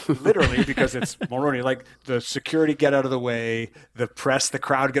 And literally, because it's Mulroney, like the security get out of the way, the press, the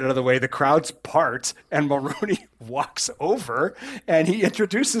crowd get out of the way, the crowd's part, and Mulroney walks over and he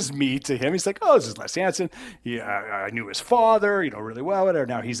introduces me to him. He's like, oh, this is Les Hansen. I knew his father, really well.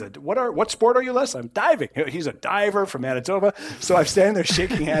 Now he's what sport are you, Les? I'm diving. He's a diver from Manitoba. So I'm standing there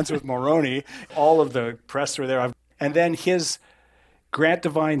shaking hands with Mulroney. All of the press were there. And then Grant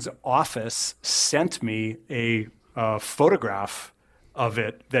Devine's office sent me a photograph of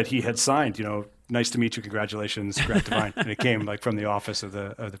it that he had signed, nice to meet you, congratulations, Grant Devine. And it came like from the office of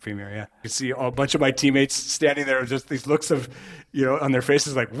the premier. Yeah. You could see a bunch of my teammates standing there, just these looks of, on their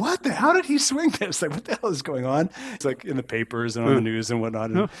faces, like, how did he swing this? Like, what the hell is going on? It's like in the papers and on the news and whatnot.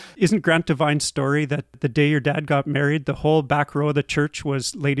 No. Isn't Grant Devine's story that the day your dad got married, the whole back row of the church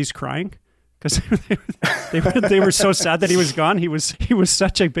was ladies crying? Because they were so sad that he was gone. He was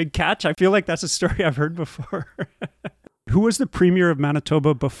such a big catch. I feel like that's a story I've heard before. Who was the premier of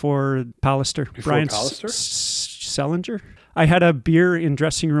Manitoba before Pallister? Brian Sellinger? I had a beer in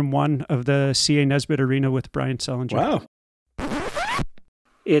dressing room 1 of the CA Nesbitt Arena with Brian Sellinger. Wow.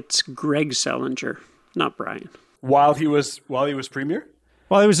 It's Greg Sellinger, not Brian. While he was premier?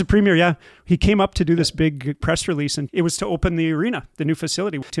 Well, it was a premier, yeah. He came up to do this big press release, and it was to open the arena, the new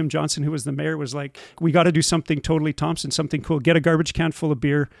facility. Tim Johnson, who was the mayor, was like, we got to do something totally Thompson, something cool. Get a garbage can full of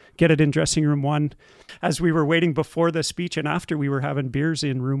beer, get it in dressing room 1. As we were waiting before the speech and after, we were having beers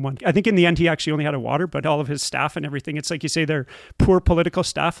in room 1. I think in the end, he actually only had a water, but all of his staff and everything, it's like you say, they're poor political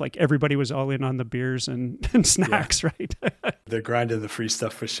staff. Like everybody was all in on the beers and snacks, right? They're grinding the free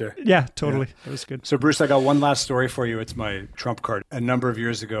stuff for sure. Yeah, totally. Yeah. It was good. So Bruce, I got one last story for you. It's my trump card. A number of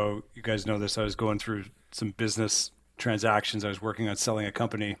years ago, you guys know this, I was going through some business transactions. I was working on selling a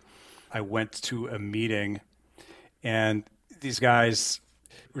company. I went to a meeting and these guys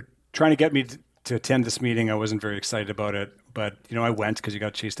were trying to get me to attend this meeting. I wasn't very excited about it, but I went because you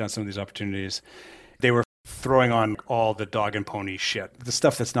got to chase down some of these opportunities. They were throwing on all the dog and pony shit, the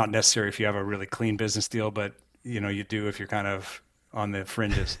stuff that's not necessary if you have a really clean business deal, but you do if you're kind of on the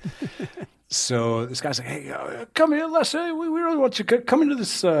fringes. So this guy's like, hey, come here, Les. We really want you to come into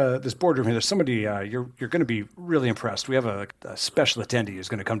this boardroom here. There's somebody, you're going to be really impressed. We have a special attendee who's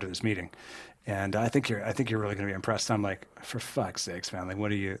going to come to this meeting. And I think you're really going to be impressed. I'm like, for fuck's sakes, man. Like,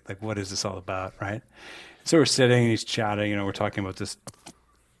 what is this all about? Right. So we're sitting and he's chatting, we're talking about this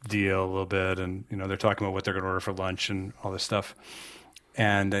deal a little bit. And, they're talking about what they're going to order for lunch and all this stuff.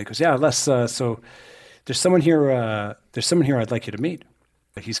 And he goes, yeah, Les, so there's someone here I'd like you to meet.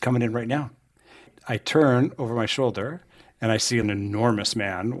 He's coming in right now. I turn over my shoulder and I see an enormous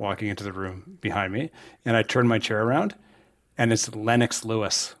man walking into the room behind me. And I turn my chair around and it's Lennox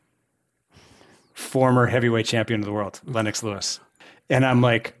Lewis, former heavyweight champion of the world, Lennox Lewis. And I'm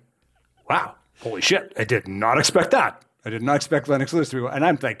like, wow, holy shit. I did not expect that. I did not expect Lennox Lewis to be, and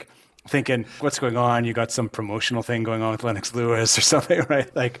I'm like thinking, what's going on? You got some promotional thing going on with Lennox Lewis or something,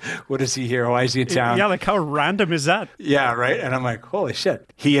 right? Like, what is he here? Why is he in town? Yeah, like how random is that? Yeah, right. And I'm like, holy shit.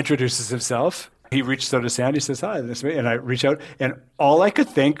 He introduces himself. He reached out his hand. He says, hi, this is me. And I reach out. And all I could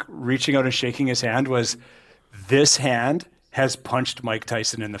think, reaching out and shaking his hand, was this hand has punched Mike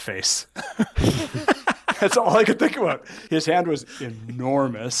Tyson in the face. That's all I could think about. His hand was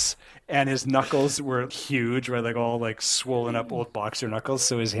enormous. And his knuckles were huge, right? Like all like swollen up old boxer knuckles.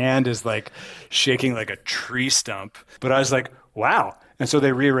 So his hand is like shaking like a tree stump. But I was like, wow. And so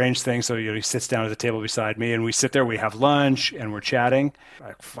they rearranged things. So he sits down at the table beside me and we sit there, we have lunch and we're chatting.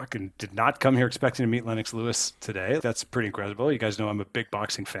 I fucking did not come here expecting to meet Lennox Lewis today. That's pretty incredible. You guys know I'm a big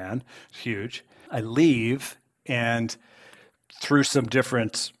boxing fan. It's huge. I leave and through some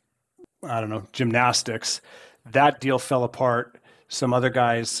different, gymnastics, that deal fell apart. Some other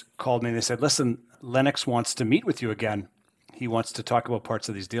guys called me and they said, listen, Lennox wants to meet with you again. He wants to talk about parts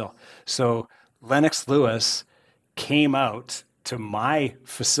of this deal. So Lennox Lewis came out to my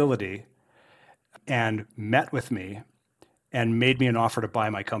facility and met with me and made me an offer to buy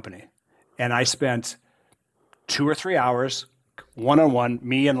my company. And I spent 2 or 3 hours one-on-one,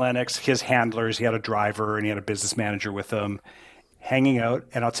 me and Lennox, his handlers. He had a driver and he had a business manager with him, hanging out.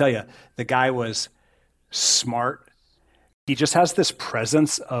 And I'll tell you, the guy was smart. He just has this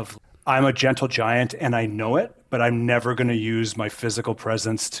presence of, I'm a gentle giant and I know it, but I'm never going to use my physical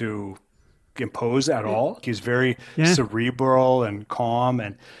presence to impose at all. He's very cerebral and calm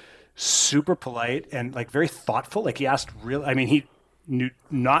and super polite and like very thoughtful. Like he asked he knew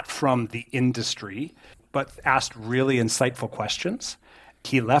not from the industry, but asked really insightful questions.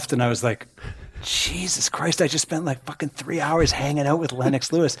 He left and I was like, Jesus Christ, I just spent like fucking 3 hours hanging out with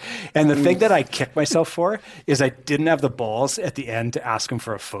Lennox Lewis. And the thing that I kicked myself for is I didn't have the balls at the end to ask him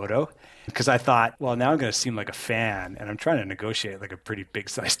for a photo, because I thought, well, now I'm going to seem like a fan and I'm trying to negotiate like a pretty big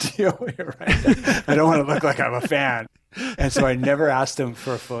size deal here, right? I don't want to look like I'm a fan. And so I never asked him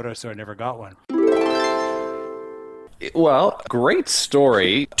for a photo, so I never got one. Well, great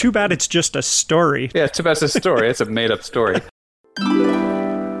story. Too bad it's just a story. Yeah, too bad it's a story. It's a made-up story.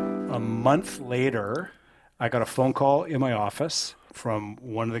 A month later, I got a phone call in my office from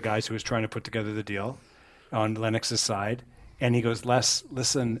one of the guys who was trying to put together the deal on Lennox's side. And he goes, Les,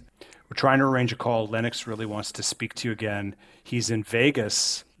 listen, we're trying to arrange a call. Lennox really wants to speak to you again. He's in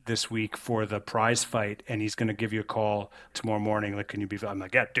Vegas this week for the prize fight, and he's going to give you a call tomorrow morning. Like, can you be? I'm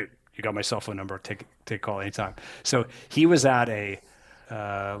like, yeah, dude, you got my cell phone number. Take a call anytime. So he was at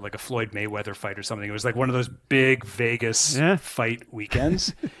like a Floyd Mayweather fight or something. It was like one of those big Vegas fight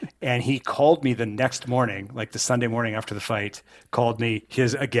weekends. And he called me the next morning, like the Sunday morning after the fight, called me.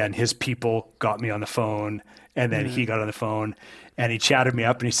 His people got me on the phone, and then he got on the phone and he chatted me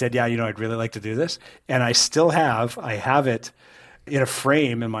up and he said, yeah, I'd really like to do this. And I have it in a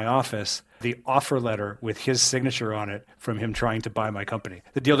frame in my office, the offer letter with his signature on it from him trying to buy my company.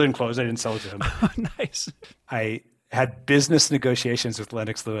 The deal didn't close. I didn't sell it to him. Oh, nice. I had business negotiations with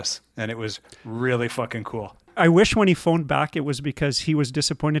Lennox Lewis, and it was really fucking cool. I wish when he phoned back, it was because he was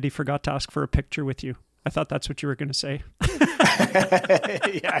disappointed he forgot to ask for a picture with you. I thought that's what you were going to say.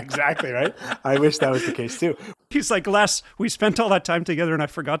 Yeah, exactly, right? I wish that was the case too. He's like, Les, we spent all that time together and I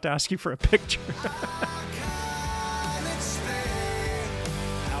forgot to ask you for a picture.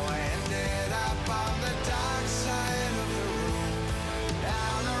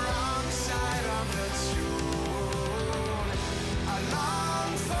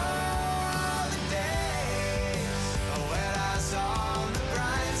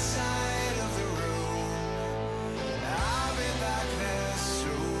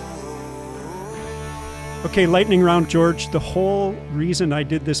 Okay, lightning round, George. The whole reason I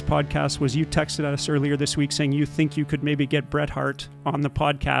did this podcast was you texted us earlier this week saying you think you could maybe get Bret Hart on the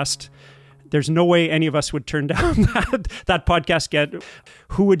podcast. There's no way any of us would turn down that podcast.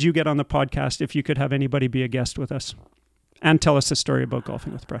 Who would you get on the podcast if you could have anybody be a guest with us? And tell us the story about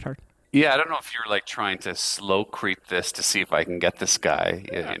golfing with Bret Hart. Yeah, I don't know if you're like trying to slow creep this to see if I can get this guy,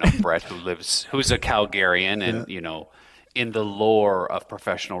 Bret, who's a Calgarian and, in the lore of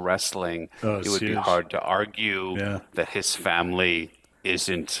professional wrestling, it would be hard to argue that his family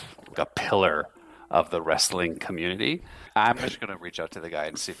isn't a pillar of the wrestling community. I'm just going to reach out to the guy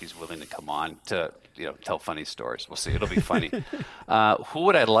and see if he's willing to come on to, tell funny stories. We'll see. It'll be funny. Who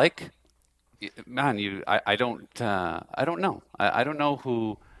would I like? Man, I don't know. I don't know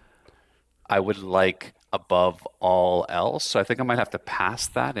who I would like above all else. So I think I might have to pass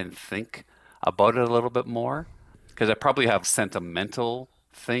that and think about it a little bit more. Because I probably have sentimental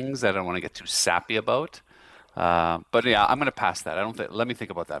things that I don't want to get too sappy about. But yeah, I'm going to pass that. Let me think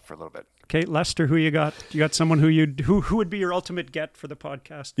about that for a little bit. Okay, Lester, who you got? You got someone who would be your ultimate get for the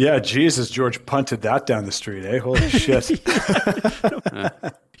podcast? Yeah, Jesus, George punted that down the street, eh? Holy shit.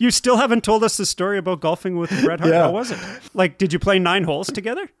 You still haven't told us the story about golfing with Bret Hart. Yeah. How was it? Like, did you play 9 holes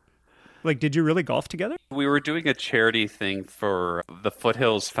together? Like, did you really golf together? We were doing a charity thing for the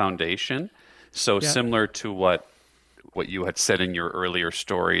Foothills Foundation. So similar to what you had said in your earlier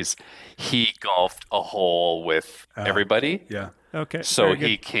stories, he golfed a hole with everybody. Yeah. Okay. So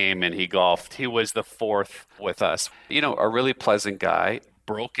he came and he golfed. He was the 4th with us. A really pleasant guy,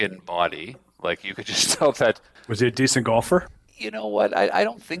 broken body. Like you could just tell that. Was he a decent golfer? You know what? I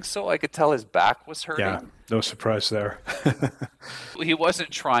don't think so. I could tell his back was hurting. Yeah, no surprise there. He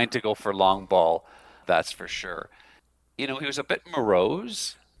wasn't trying to go for long ball, that's for sure. He was a bit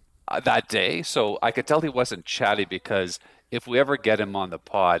morose that day, so I could tell he wasn't chatty because if we ever get him on the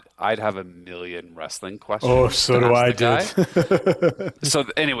pod, I'd have a million wrestling questions. Oh, so do I, dude. So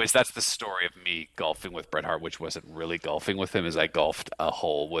anyways, that's the story of me golfing with Bret Hart, which wasn't really golfing with him, as I golfed a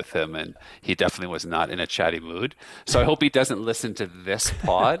hole with him, and he definitely was not in a chatty mood. So I hope he doesn't listen to this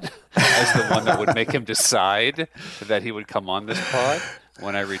pod as the one that would make him decide that he would come on this pod.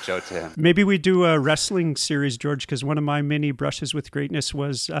 when I reach out to him. Maybe we do a wrestling series, George, because one of my mini brushes with greatness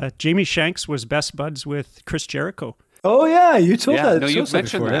was Jamie Shanks was best buds with Chris Jericho. Oh, yeah. You told that. No, you've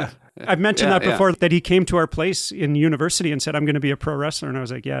mentioned before, that. Yeah. I've mentioned that before, that he came to our place in university and said, I'm going to be a pro wrestler. And I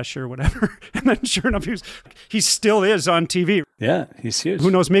was like, yeah, sure, whatever. And then sure enough, he still is on TV. Yeah, he's huge. Who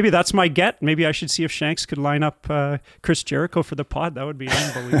knows? Maybe that's my get. Maybe I should see if Shanks could line up Chris Jericho for the pod. That would be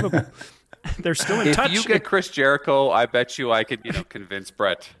unbelievable. They're still in touch. If you get Chris Jericho, I bet you I could, convince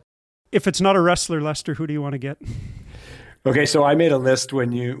Brett. If it's not a wrestler, Lester, who do you want to get? Okay, so I made a list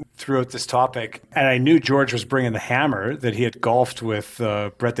when you threw out this topic, and I knew George was bringing the hammer, that he had golfed with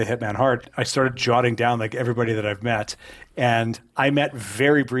Bret the Hitman Hart. I started jotting down like everybody that I've met, and I met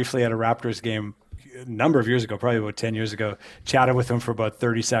very briefly at a Raptors game a number of years ago, probably about 10 years ago, chatted with him for about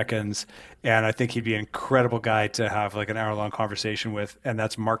 30 seconds, and I think he'd be an incredible guy to have like an hour-long conversation with, and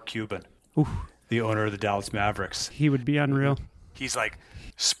that's Mark Cuban, the owner of the Dallas Mavericks. He would be unreal. He's like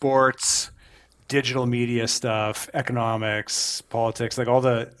sports, digital media stuff, economics, politics, like all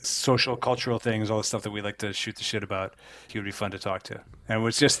the social, cultural things, all the stuff that we like to shoot the shit about. He would be fun to talk to. And it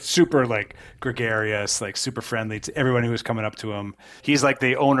was just super like gregarious, like super friendly to everyone who was coming up to him. He's like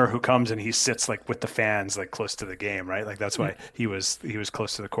the owner who comes and he sits like with the fans, like close to the game, right? Like that's why he was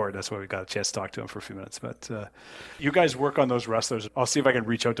close to the court. That's why we got a chance to talk to him for a few minutes. But you guys work on those wrestlers. I'll see if I can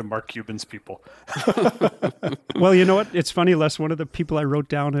reach out to Mark Cuban's people. Well, you know what? It's funny, Les. One of the people I wrote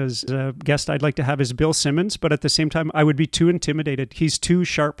down as a guest I'd like to have is Bill Simmons, but at the same time, I would be too intimidated. He's too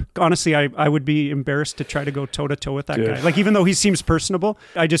sharp. Honestly, I would be embarrassed to try to go toe-to-toe with that guy. Like, even though he seems personable,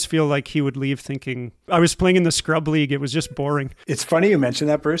 I just feel like he would leave thinking, I was playing in the scrub league. It was just boring. It's funny you mentioned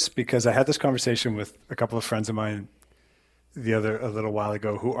that, Bruce, because I had this conversation with a couple of friends of mine a little while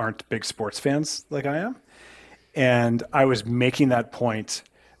ago who aren't big sports fans like I am. And I was making that point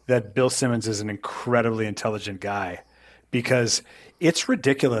that Bill Simmons is an incredibly intelligent guy, because it's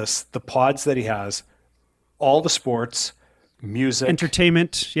ridiculous, the pods that he has, all the sports, music,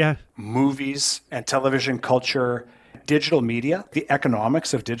 entertainment, movies and television culture, digital media, the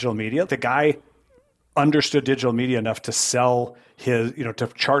economics of digital media. The guy understood digital media enough to sell his,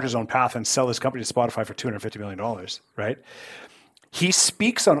 to chart his own path and sell his company to Spotify for $250 million, right? He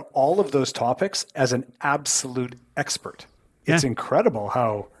speaks on all of those topics as an absolute expert. It's incredible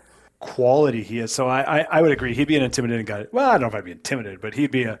how quality he is. So I would agree. He'd be an intimidating guy. Well, I don't know if I'd be intimidated, but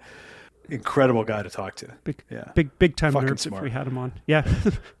he'd be an incredible guy to talk to. Big time Fucking nerds smart. if we had him on. Yeah.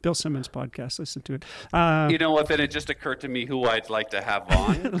 Bill Simmons podcast. Listen to it. You know what? Then it just occurred to me who I'd like to have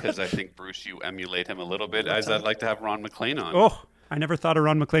on, because I think, Bruce, you emulate him a little bit, as I'd like to have Ron MacLean on. Oh, I never thought of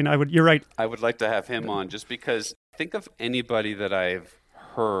Ron MacLean. You're right. I would like to have him on just because think of anybody that I've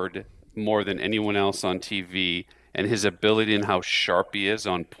heard more than anyone else on TV, and his ability and how sharp he is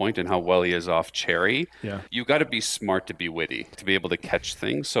on point and how well he is off cherry. Yeah. You got to be smart to be witty, to be able to catch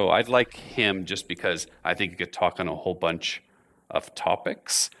things. So I'd like him just because I think he could talk on a whole bunch of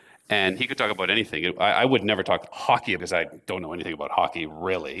topics, and he could talk about anything. I would never talk hockey because I don't know anything about hockey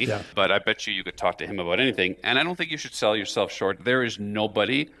really, but I bet you could talk to him about anything. And I don't think you should sell yourself short. There is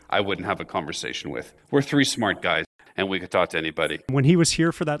nobody I wouldn't have a conversation with. We're three smart guys, and we could talk to anybody. When he was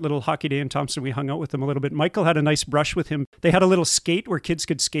here for that little hockey day in Thompson, we hung out with him a little bit. Michael had a nice brush with him. They had a little skate where kids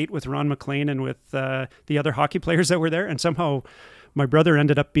could skate with Ron MacLean and with the other hockey players that were there. And somehow my brother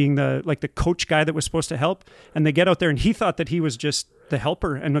ended up being the coach guy that was supposed to help. And they get out there and he thought that he was just the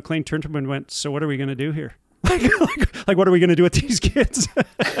helper. And MacLean turned to him and went, "So what are we going to do here?" like, what are we going to do with these kids?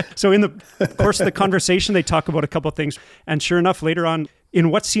 So in the course of the conversation, they talk about a couple of things. And sure enough, later on,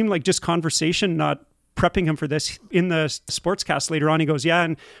 in what seemed like just conversation, not prepping him for this, in the sportscast later on, he goes, "Yeah,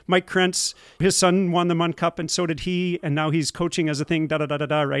 and Mike Krentz, his son won the Munn Cup, and so did he, and now he's coaching as a thing,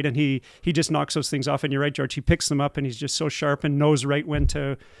 da-da-da-da-da," right? And he just knocks those things off, and you're right, George, he picks them up, and he's just so sharp and knows right when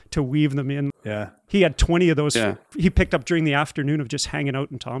to weave them in. Yeah. He had 20 of those he picked up during the afternoon of just hanging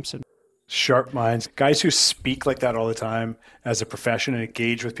out in Thompson. Sharp minds. Guys who speak like that all the time as a profession and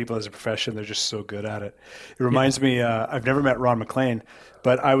engage with people as a profession, they're just so good at it. It reminds me, I've never met Ron MacLean,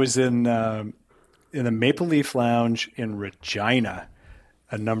 but I was in the Maple Leaf Lounge in Regina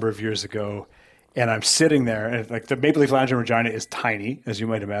a number of years ago, and I'm sitting there, and like the Maple Leaf Lounge in Regina is tiny, as you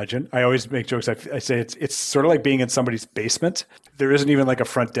might imagine. I always make jokes. I say it's sort of like being in somebody's basement. There isn't even like a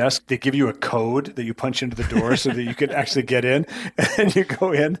front desk. They give you a code that you punch into the door so that you can actually get in, and you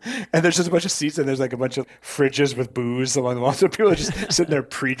go in, and there's just a bunch of seats, and there's like a bunch of fridges with booze along the wall. So people are just sitting there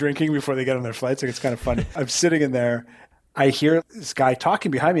pre-drinking before they get on their flights. Like, it's kind of funny. I'm sitting in there. I hear this guy talking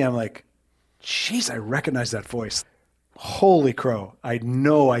behind me. I'm like, "Jeez, I recognize that voice. holy crow, I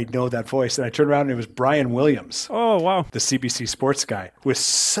know that voice. And I turned around and it was Brian Williams. Oh, wow. The CBC sports guy with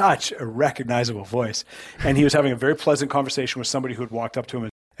such a recognizable voice. And he was having a very pleasant conversation with somebody who had walked up to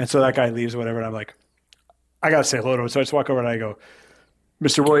him. And so that guy leaves or whatever. And I'm like, I got to say hello to him. So I just walk over and I go,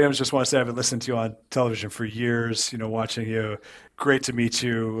 Mr. Williams, just want to say I've been listening to you on television for years, watching you. Great to meet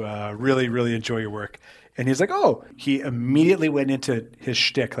you. Really, really enjoy your work. And he's like, oh, he immediately went into his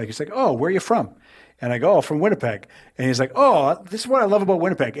shtick. Like, he's like, oh, where are you from? And I go, oh, from Winnipeg. And he's like, oh, this is what I love about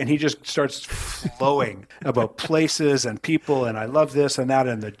Winnipeg. And he just starts flowing about places and people. And I love this and that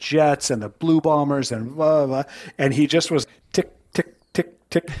and the Jets and the Blue Bombers and blah, blah. And he just was tick, tick, tick,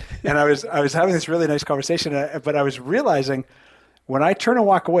 tick. And I was having this really nice conversation. But I was realizing when I turn and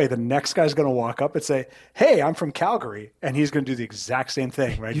walk away, the next guy's going to walk up and say, hey, I'm from Calgary. And he's going to do the exact same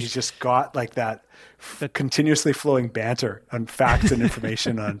thing, right? He's just got like that continuously flowing banter on facts and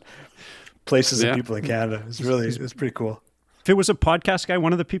information on places and people in Canada. It's pretty cool. If it was a podcast guy,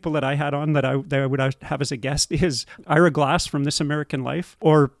 one of the people that I had on that I would have as a guest is Ira Glass from This American Life,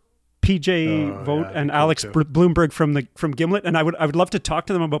 or PJ Vogt and Alex Bloomberg from Gimlet. And I would love to talk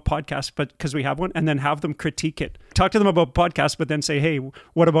to them about podcasts, but because we have one, and then have them critique it. Talk to them about podcasts, but then say, hey,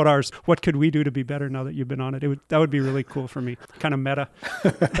 what about ours? What could we do to be better now that you've been on it? That would be really cool for me. Kind of meta.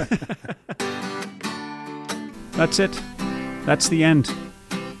 That's it. That's the end.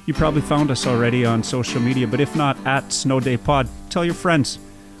 You probably found us already on social media, but if not, at SnowDayPod. Tell your friends.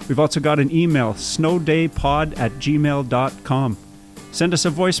 We've also got an email, snowdaypod@gmail.com. Send us a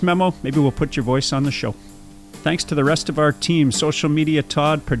voice memo. Maybe we'll put your voice on the show. Thanks to the rest of our team, social media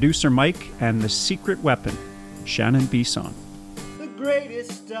Todd, producer Mike, and the secret weapon, Shannon Bisson. The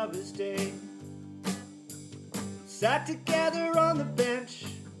greatest of his day sat together on the bench,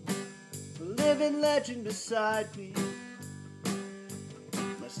 a living legend beside me.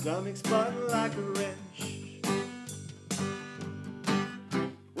 My stomach spun like a wrench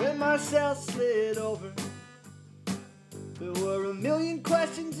when Marcel slid over. There were a million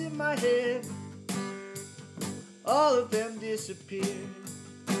questions in my head. All of them disappeared,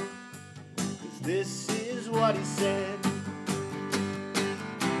 'cause this is what he said.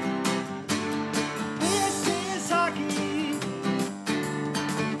 This is hockey.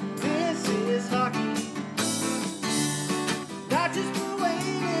 This is hockey. Not just for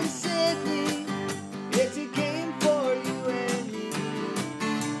Wayne and Sydney. It's a game for you and me.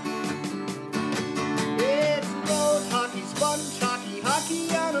 It's road hockey, sponge hockey,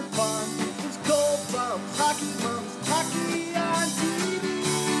 hockey on a pond. It's cold bumps, hockey bumps, hockey on TV.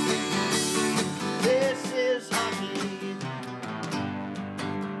 This is hockey.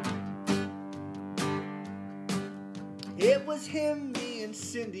 It was him, me, and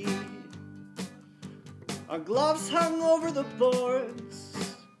Cindy. Our gloves hung over the boards.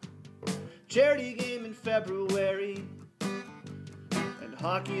 Charity game in February. And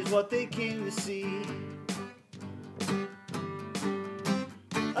hockey is what they came to see.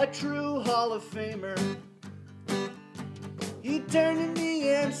 A true Hall of Famer. He turned to me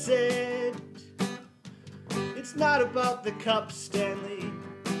and said, it's not about the cup, Stanley.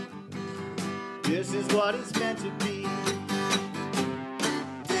 This is what it's meant to be.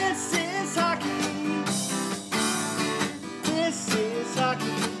 This is hockey. This is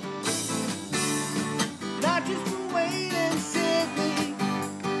hockey. Not just for Wayne and Sydney.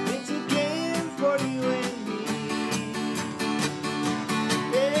 It's a game for you and me.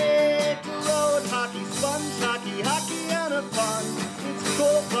 It's road hockey, sponge hockey, hockey on a pond. It's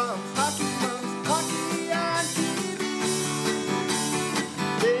cold bumps, hockey bumps, hockey on TV.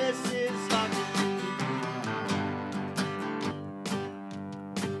 This is hockey.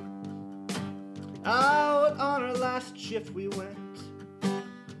 Out on our last shift we went.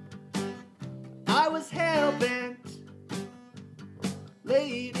 I was hell-bent,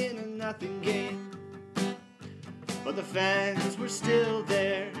 laid in a nothing game. But the fans were still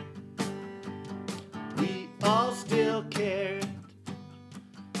there. We all still cared.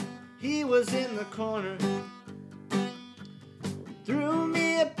 He was in the corner, threw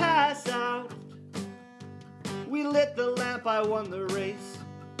me a pass out. We lit the lamp, I won the race.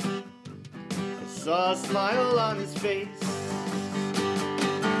 I saw a smile on his face.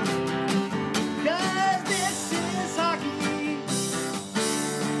 'Cause this is hockey.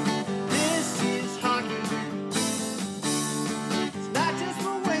 This is hockey. It's not just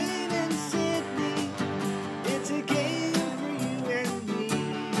for Wayne and Sydney. It's a game for you and me.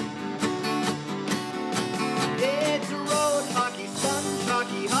 It's road hockey, sponge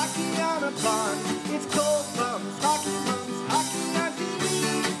hockey, hockey on a pond. It's cold bumps, hockey on TV.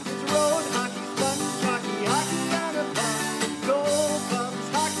 It's road hockey, sponge hockey, hockey on a pond.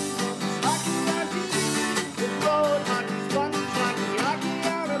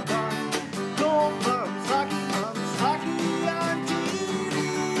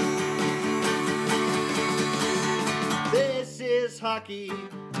 hockey.